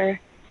for other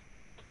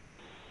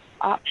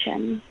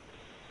options.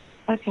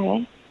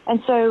 Okay. And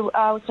so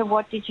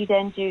what did you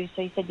then do?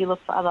 So you said you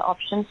looked for other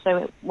options.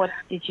 So what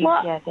did you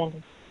then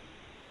do?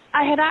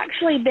 I had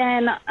actually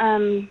been,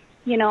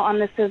 on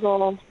the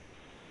Sisel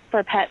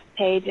for Pets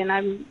page, and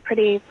I'm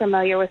pretty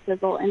familiar with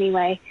Sisel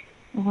anyway.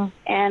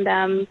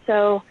 And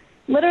so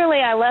literally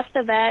I left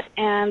the vet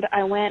and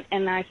I went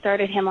and I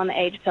started him on the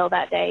age pill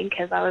that day,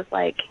 because I was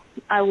like,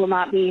 we're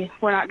not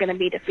going to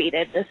be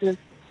defeated.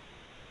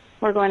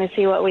 We're going to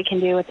see what we can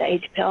do with the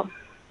age pill.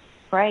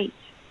 Great.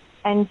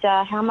 And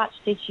how much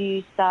did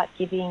you start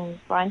giving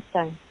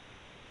Rhinestone?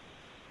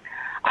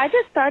 I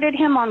just started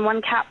him on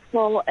 1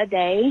 capsule a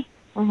day,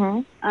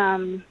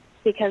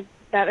 because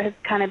that has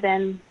kind of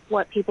been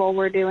what people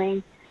were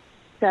doing.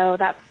 So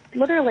that's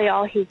literally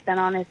all he's been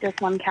on, is just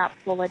 1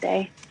 capsule a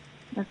day.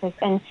 Okay.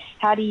 And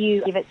how do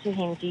you give it to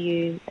him? Do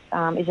you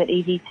is it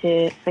easy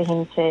for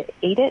him to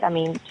eat it? I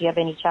mean, do you have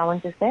any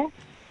challenges there?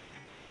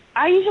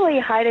 I usually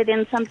hide it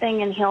in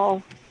something, and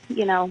he'll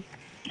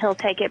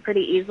take it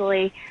pretty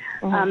easily.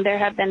 There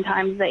have been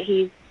times that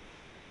he's,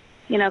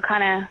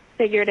 kind of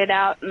figured it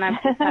out, and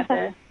I've just had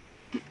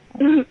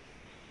to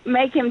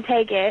make him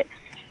take it.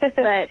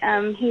 But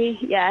he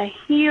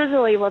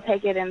usually will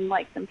take it in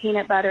like some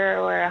peanut butter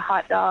or a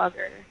hot dog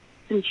or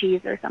some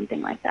cheese or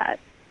something like that.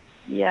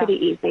 Yeah. Pretty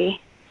easy.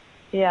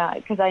 Yeah,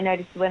 because I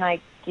notice when I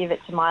give it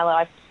to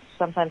Milo,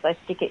 sometimes I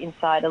stick it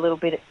inside a little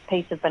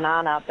piece of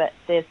banana, but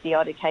there's the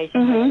odd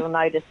occasion where you'll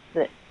notice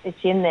that it's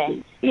in there.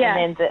 Yeah.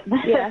 And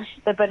then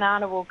the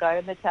banana will go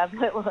and the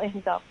tablet will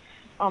end up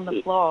on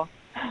the floor.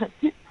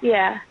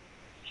 Yeah.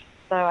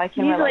 So I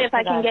can usually if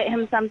I can get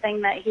him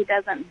something that he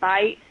doesn't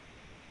bite,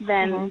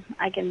 then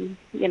I can,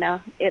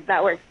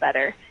 that works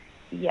better.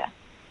 Yeah,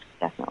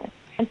 definitely.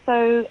 And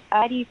so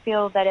how do you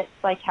feel that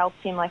it's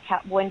helped him?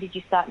 When did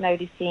you start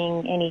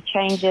noticing any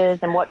changes,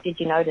 and what did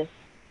you notice?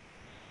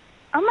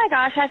 Oh my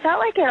gosh, I felt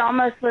like it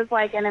almost was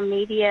like an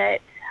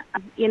immediate,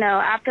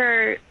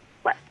 after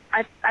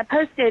I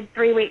posted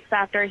 3 weeks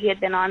after he had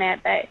been on it,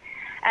 but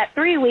at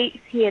 3 weeks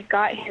he had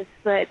got his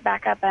foot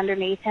back up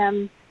underneath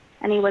him,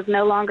 and he was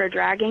no longer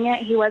dragging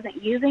it. He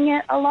wasn't using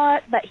it a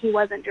lot, but he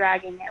wasn't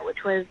dragging it,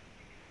 which was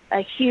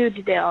a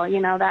huge deal.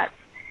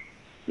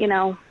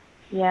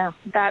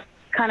 That's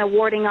kind of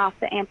warding off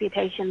the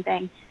amputation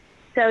thing.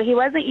 So he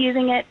wasn't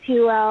using it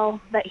too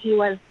well, but he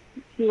was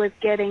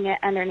getting it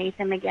underneath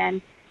him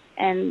again.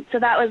 And so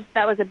that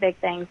was a big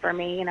thing for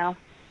me,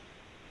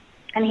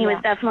 And he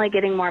was definitely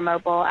getting more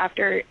mobile at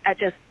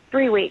just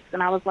 3 weeks,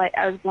 and I was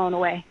blown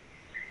away.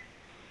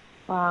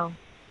 Wow.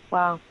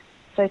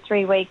 So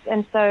 3 weeks.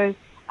 And so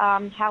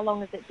how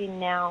long has it been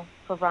now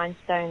for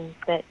Rhinestone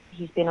that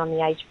he's been on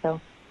the age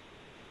pill?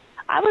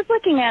 I was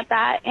looking at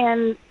that,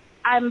 and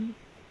I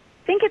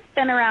think it's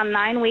been around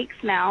 9 weeks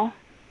now.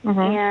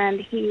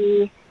 And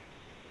he's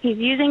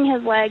using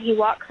his leg. He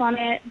walks on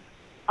it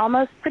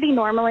almost pretty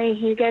normally.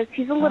 He's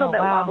a little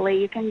bit wobbly.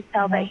 You can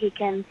tell that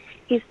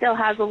he still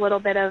has a little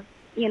bit of,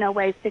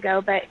 ways to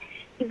go, but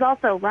he's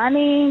also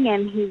running,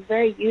 and he's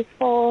very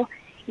useful.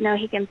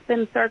 He can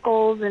spin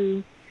circles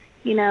and,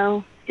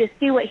 just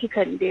do what he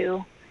couldn't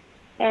do.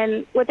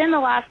 And within the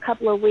last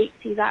couple of weeks,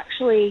 he's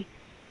actually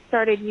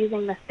started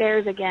using the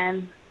stairs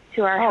again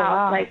to our house.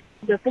 Wow. Like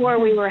before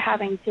we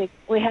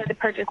had to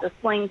purchase a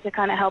sling to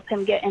kind of help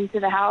him get into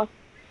the house.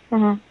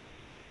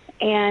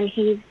 And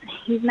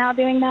he's now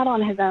doing that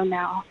on his own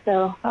now.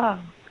 So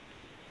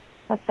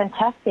that's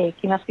fantastic.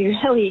 You must be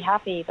really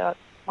happy. That's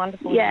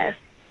wonderful. Yes.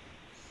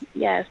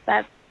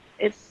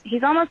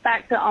 He's almost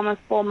back to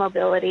almost full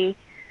mobility.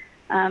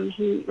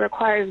 He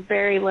requires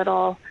very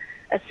little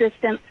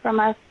assistance from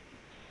us.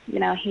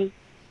 He's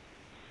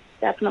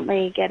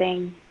definitely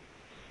getting,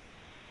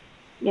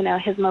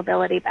 his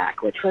mobility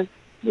back, which was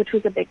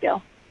a big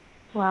deal.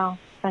 Wow.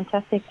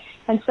 fantastic.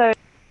 And so,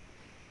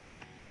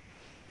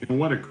 And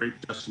what a great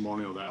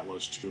testimonial that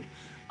was too.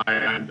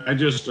 I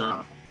just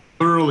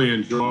thoroughly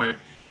enjoy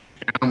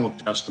animal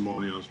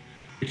testimonials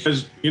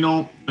because, you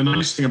know, the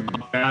nice thing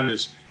about that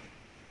is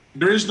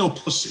there is no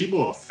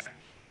placebo effect.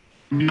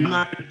 I mean, I'm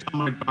not going to tell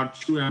my dog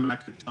chew, I'm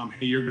not going to tell him,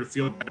 hey, you're going to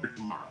feel better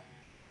tomorrow.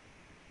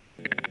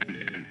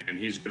 And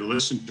he's going to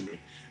listen to me.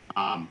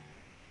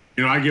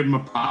 You know, I give him a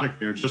product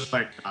there, just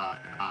like,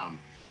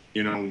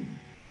 you know,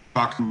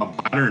 talking about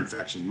bladder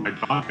infection. My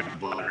dog had a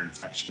bladder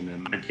infection,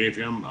 and I gave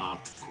him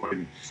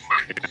Freud,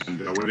 and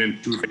within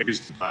 2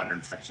 days, the bladder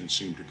infection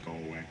seemed to go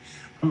away.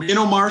 You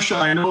know, Marcia,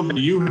 I know that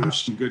you have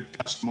some good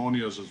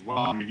testimonials as well.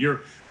 I mean,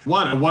 you're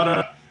what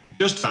a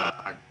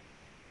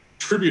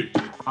tribute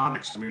to the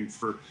products. I mean,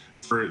 for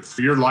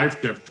your life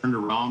to have turned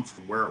around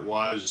from where it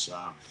was,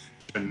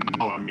 and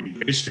now, I mean,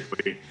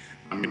 basically,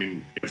 I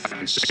mean, if I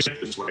can say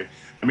it this way,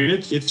 I mean,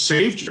 it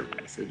saved your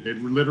life.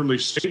 It literally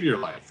saved your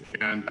life.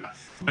 And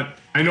but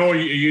I know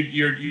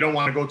you don't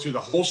want to go through the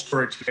whole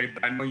story today,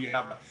 but I know you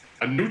have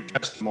a new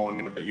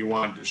testimonial that you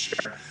wanted to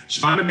share.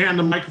 So I'm going to hand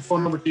the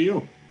microphone over to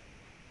you.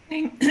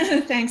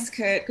 Thanks,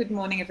 Kurt. Good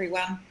morning,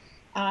 everyone.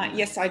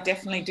 Yes, I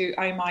definitely do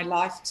owe my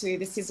life to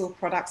the Sisel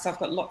products. I've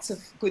got lots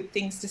of good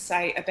things to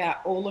say about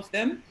all of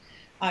them.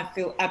 I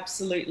feel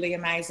absolutely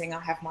amazing.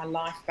 I have my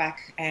life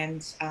back,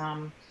 and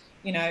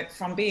you know,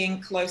 from being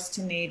close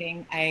to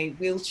needing a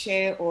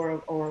wheelchair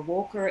or a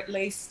walker at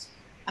least,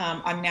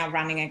 I'm now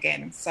running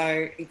again.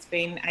 So it's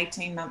been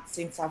 18 months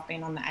since I've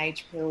been on the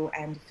age pill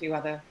and a few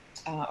other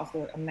of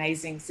the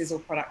amazing Sisel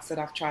products that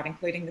I've tried,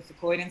 including the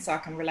Fucoidin. So I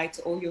can relate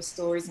to all your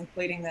stories,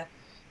 including the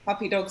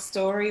puppy dog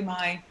story.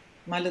 My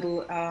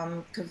little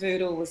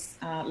cavoodle was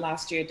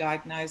last year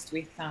diagnosed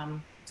with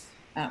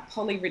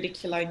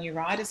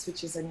polyradiculoneuritis,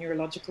 which is a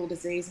neurological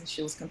disease, and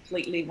she was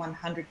completely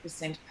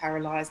 100%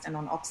 paralyzed and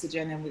on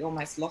oxygen, and we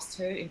almost lost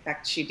her. In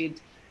fact, she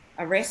did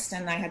arrest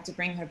and they had to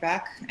bring her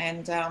back,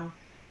 and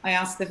I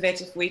asked the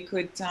vet if we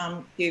could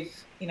give,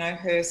 you know,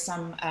 her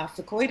some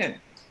Fucoidin,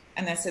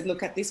 and they said,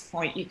 look, at this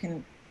point you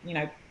can, you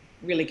know,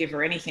 really give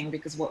her anything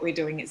because what we're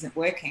doing isn't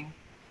working.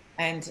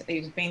 And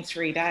it had been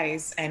 3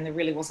 days and there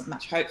really wasn't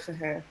much hope for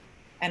her.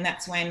 And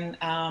that's when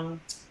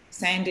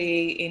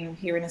Sandy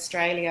here in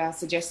Australia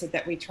suggested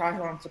that we try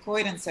her on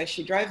Fucoidin. So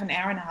she drove an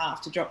hour and a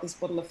half to drop this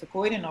bottle of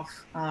Fucoidin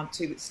off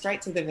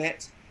straight to the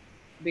vet,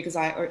 because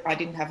I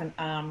didn't have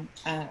an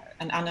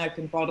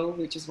unopened bottle,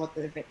 which is what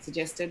the vet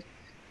suggested.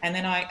 And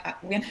then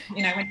when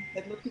he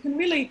said, look, you can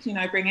really, you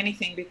know, bring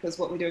anything because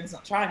what we're doing is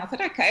not trying. I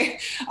thought, okay,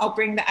 I'll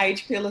bring the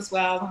age pill as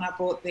well. And I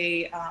bought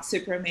the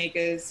Super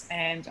Omegas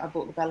and I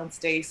bought the Balance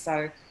D.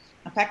 So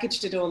I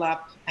packaged it all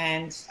up,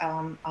 and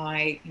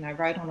I, you know,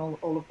 wrote on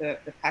all of the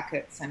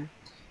packets and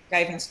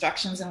gave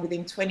instructions. And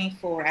within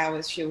 24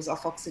 hours, she was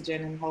off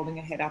oxygen and holding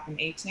her head up and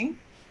eating.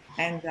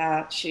 And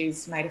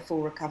she's made a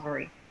full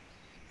recovery.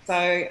 So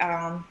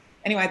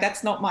anyway,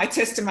 that's not my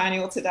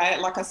testimonial today.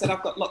 Like I said,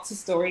 I've got lots of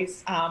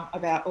stories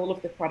about all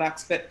of the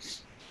products,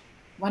 but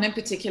one in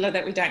particular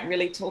that we don't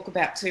really talk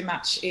about too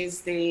much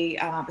is the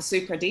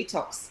Super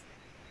Detox.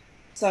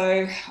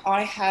 So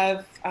I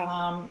have,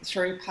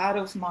 through part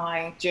of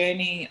my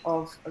journey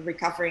of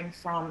recovering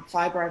from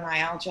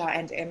fibromyalgia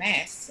and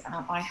MS,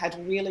 I had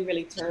really,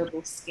 really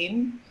terrible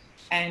skin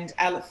and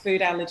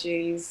food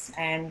allergies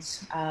and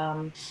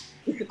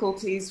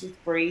difficulties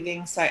with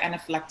breathing, so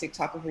anaphylactic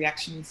type of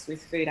reactions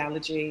with food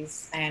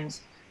allergies, and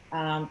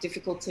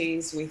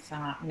difficulties with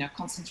you know,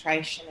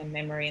 concentration and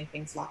memory and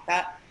things like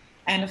that.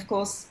 And of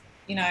course,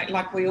 you know,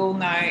 like we all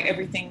know,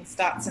 everything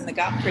starts in the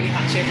gut, pretty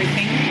much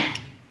everything.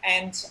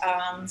 And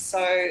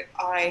so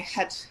I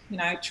had, you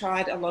know,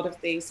 tried a lot of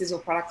the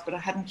Sisel products, but I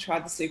hadn't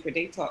tried the Super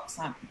Detox.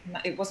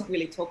 It wasn't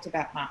really talked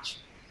about much.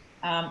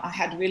 I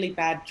had really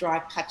bad dry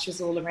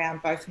patches all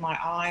around both my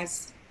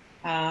eyes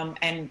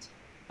and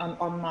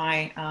on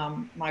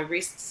my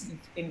wrists,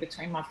 in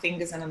between my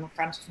fingers and in the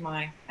front of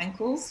my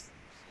ankles.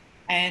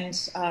 And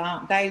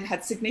they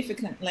had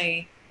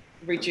significantly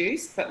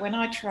reduced. But when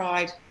I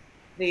tried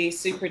the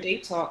Super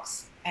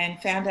Detox and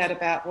found out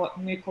about what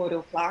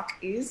mucoidal plaque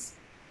is,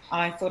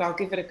 I thought I'll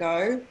give it a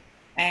go.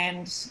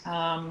 And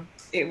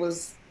it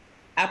was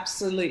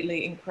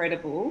absolutely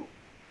incredible,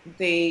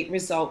 the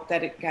result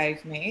that it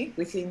gave me.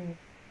 Within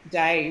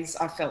days,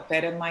 I felt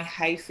better. My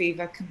hay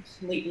fever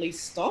completely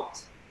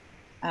stopped.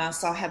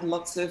 So I had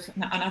lots of,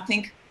 and I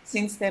think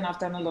since then I've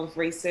done a lot of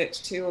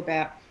research too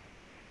about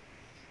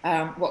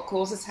what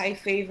causes hay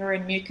fever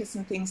and mucus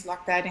and things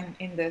like that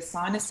in the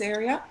sinus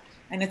area.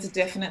 And it's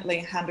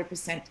definitely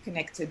 100%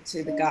 connected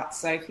to the gut.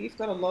 So if you've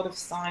got a lot of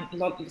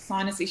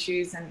sinus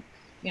issues and,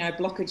 you know,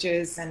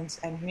 blockages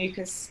and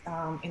mucus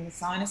in the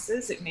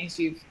sinuses, it means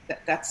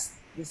that's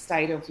the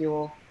state of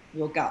your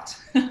gut.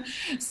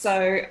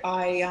 So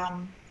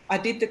I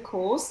did the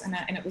course, and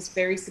it was a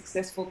very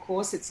successful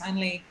course. It's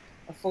only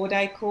a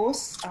 4-day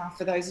course.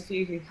 For those of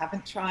you who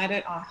haven't tried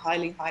it, I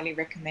highly, highly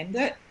recommend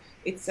it.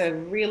 It's a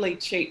really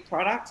cheap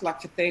product,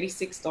 like for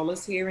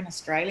 $36 here in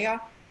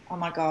Australia. Oh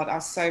my God, I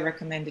so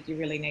recommend it. You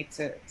really need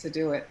to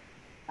do it.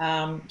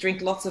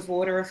 Drink lots of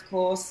water, of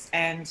course,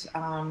 and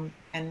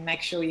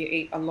make sure you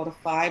eat a lot of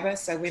fiber.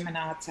 So women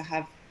are to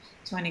have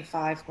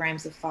 25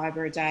 grams of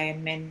fiber a day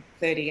and men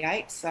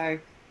 38. So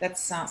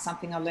that's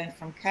something I learned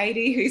from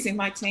Katie, who's in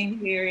my team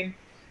here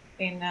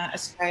in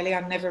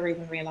Australia. I never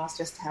even realized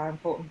just how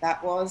important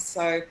that was.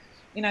 So,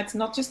 you know, it's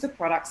not just the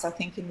products, I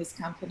think, in this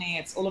company,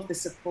 it's all of the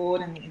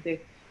support and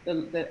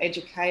the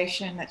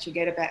education that you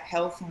get about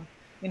health and,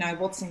 you know,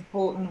 what's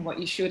important, what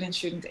you should and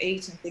shouldn't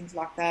eat and things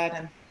like that.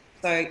 And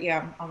so,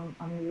 yeah,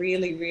 I'm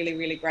really, really,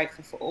 really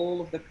grateful for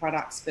all of the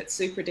products, but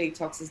Super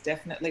Detox is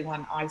definitely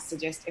one I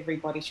suggest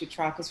everybody should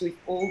try, because we've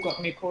all got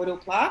mucoidal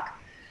plaque.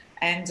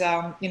 And,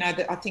 you know,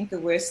 I think the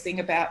worst thing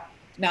about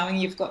knowing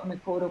you've got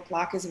mucoidal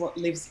plaque is what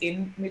lives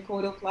in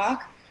mucoidal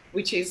plaque,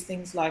 which is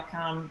things like,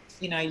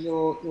 you know,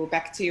 your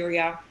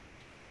bacteria,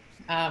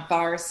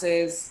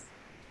 viruses,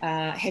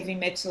 heavy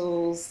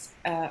metals,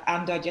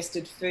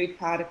 undigested food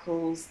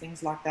particles,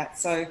 things like that.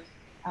 So,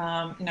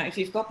 you know, if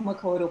you've got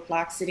mucoidal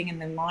plaque sitting in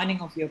the lining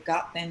of your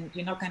gut, then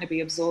you're not going to be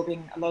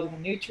absorbing a lot of the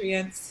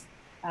nutrients,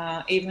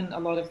 even a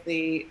lot of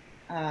the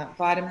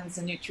vitamins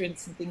and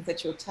nutrients and things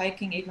that you're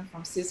taking, even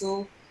from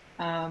Sisel,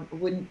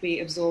 wouldn't be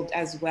absorbed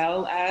as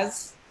well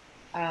as,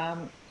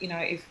 you know,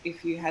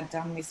 if you had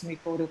done this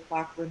mucoidal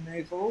plaque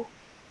removal.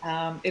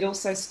 It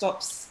also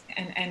stops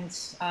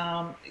and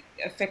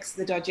affects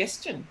the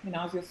digestion, you know,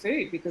 of your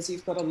food, because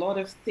you've got a lot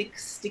of thick,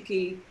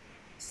 sticky,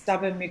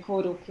 stubborn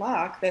mucoidal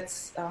plaque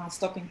that's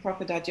stopping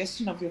proper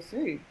digestion of your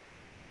food.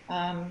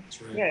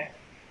 That's right. Yeah.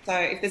 So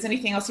if there's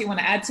anything else you want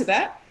to add to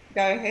that,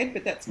 go ahead.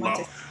 But that's my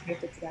testimony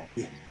for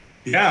today.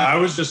 Yeah, I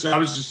was just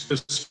going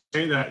to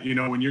say that, you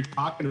know, when you're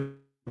talking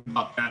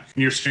about that,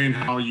 and you're saying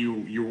how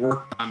you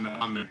work on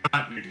the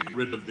gut and get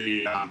rid of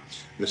the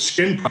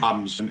skin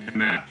problems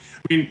and that.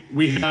 I mean,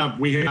 we have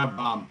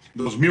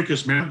those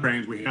mucous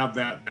membranes. We have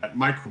that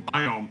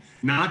microbiome,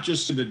 not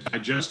just in the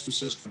digestive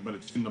system, but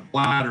it's in the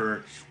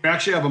bladder. We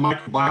actually have a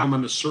microbiome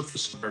on the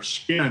surface of our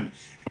skin.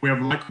 We have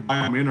a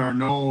microbiome in our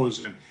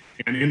nose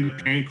and in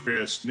the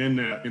pancreas and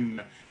in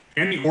the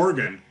any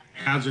organ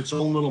has its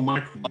own little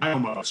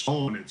microbiome of its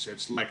own.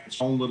 It's like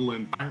its own little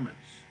environment.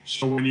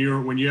 So when you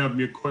have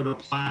mucoidal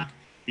plaque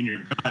in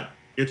your gut,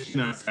 it's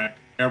going to affect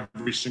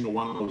every single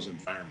one of those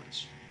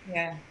environments.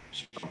 Yeah.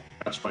 So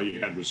that's why you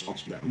had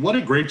results of that. What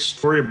a great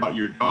story about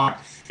your dog.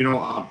 You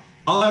know,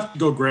 I'll have to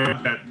go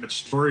grab that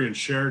story and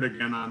share it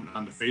again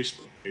on the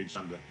Facebook page,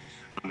 on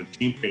the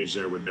team page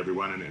there with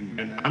everyone.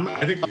 And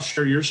I think I'll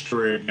share your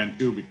story again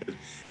too, because,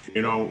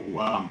 you know,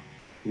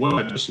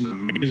 what just an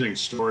amazing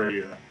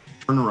story,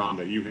 turnaround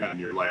that you had in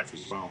your life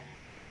as well.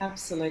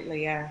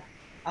 Absolutely, yeah.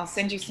 I'll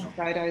send you some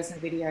photos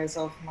and videos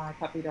of my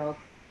puppy dog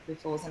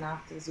befores and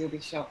afters. You'll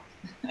be shocked.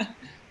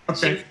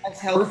 Okay. She's as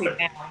healthy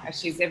now as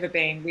she's ever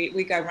been.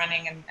 We go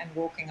running and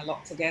walking a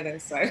lot together.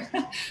 So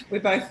we're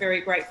both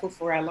very grateful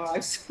for our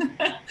lives.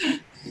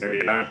 There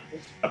you are.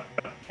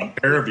 A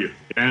pair of you.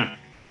 Yeah.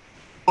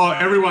 Well,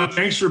 everyone,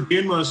 thanks for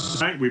being with us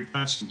tonight. We've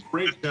got some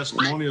great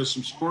testimonials,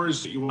 some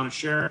stories that you want to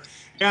share.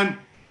 And,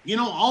 you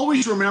know,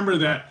 always remember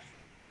that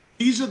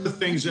these are the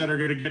things that are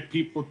going to get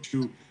people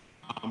to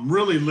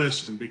really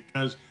listen,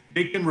 because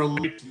they can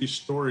relate to these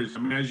stories. I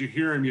mean, as you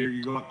hear them,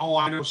 you're going, oh,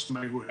 I know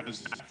somebody who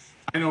has that.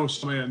 I know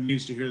somebody that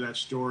needs to hear that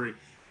story.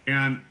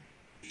 And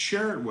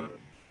share it with them.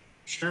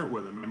 Share it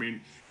with them. I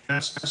mean,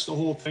 that's the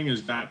whole thing,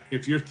 is that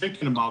if you're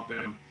thinking about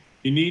them,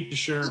 you need to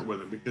share it with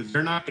them, because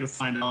they're not going to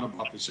find out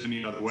about this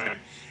any other way.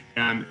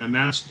 And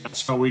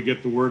that's how we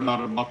get the word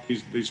out about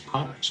these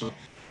products. So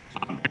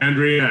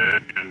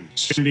Andrea and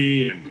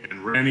Cindy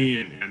and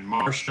Rennie and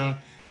Marcia,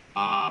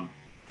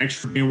 thanks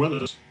for being with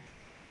us.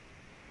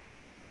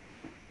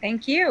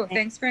 Thank you.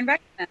 Thanks for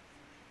inviting us.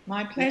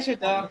 My pleasure,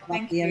 Doc.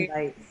 Thank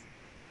you.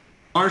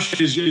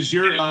 Marcia, is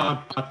your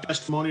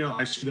testimonial,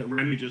 I see that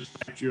Rennie just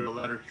typed you a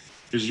letter.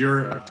 Is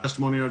your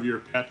testimonial of your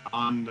pet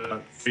on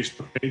the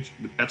Facebook page,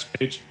 the pets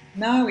page?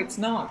 No, it's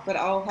not, but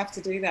I'll have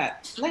to do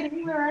that.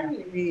 Lady, where are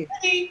you?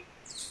 Lady,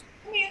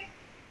 come here.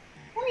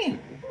 Come here.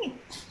 Come here.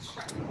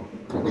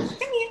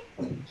 Come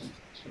here.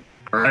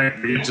 All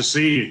right, we get to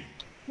see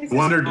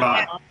Wonder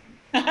Dog.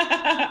 Say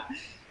hi.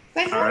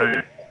 All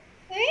right.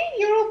 Hey,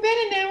 you're all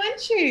better now,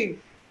 aren't you?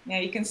 Now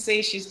you can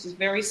see she's a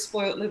very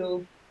spoilt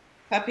little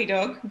puppy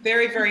dog.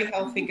 Very, very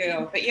healthy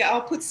girl. But yeah,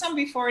 I'll put some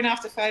before and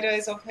after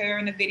photos of her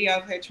and a video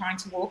of her trying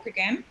to walk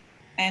again.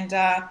 And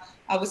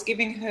I was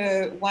giving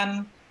her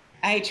one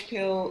age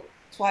pill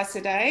twice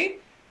a day,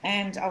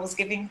 and I was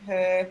giving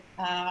her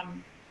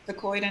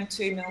Vercoidin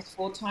 2 mils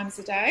 4 times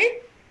a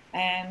day,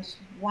 and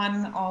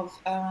one of,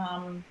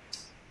 well,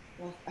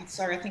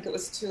 sorry, I think it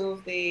was 2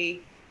 of the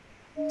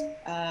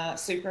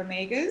Super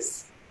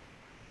Omegas.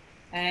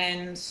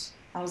 And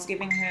I was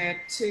giving her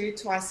 2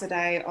 twice a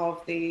day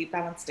of the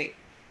Balance D.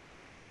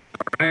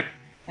 All right.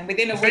 And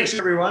within a week, thanks,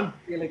 everyone.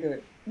 Really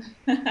good.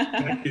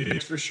 Thank you.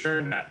 Thanks for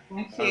sharing that.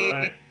 Thank you. All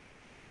right.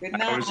 Good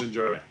night. I always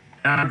enjoy it.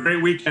 Have a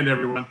great weekend,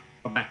 everyone.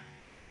 Bye-bye.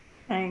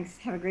 Thanks.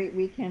 Have a great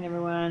weekend,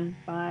 everyone.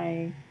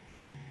 Bye.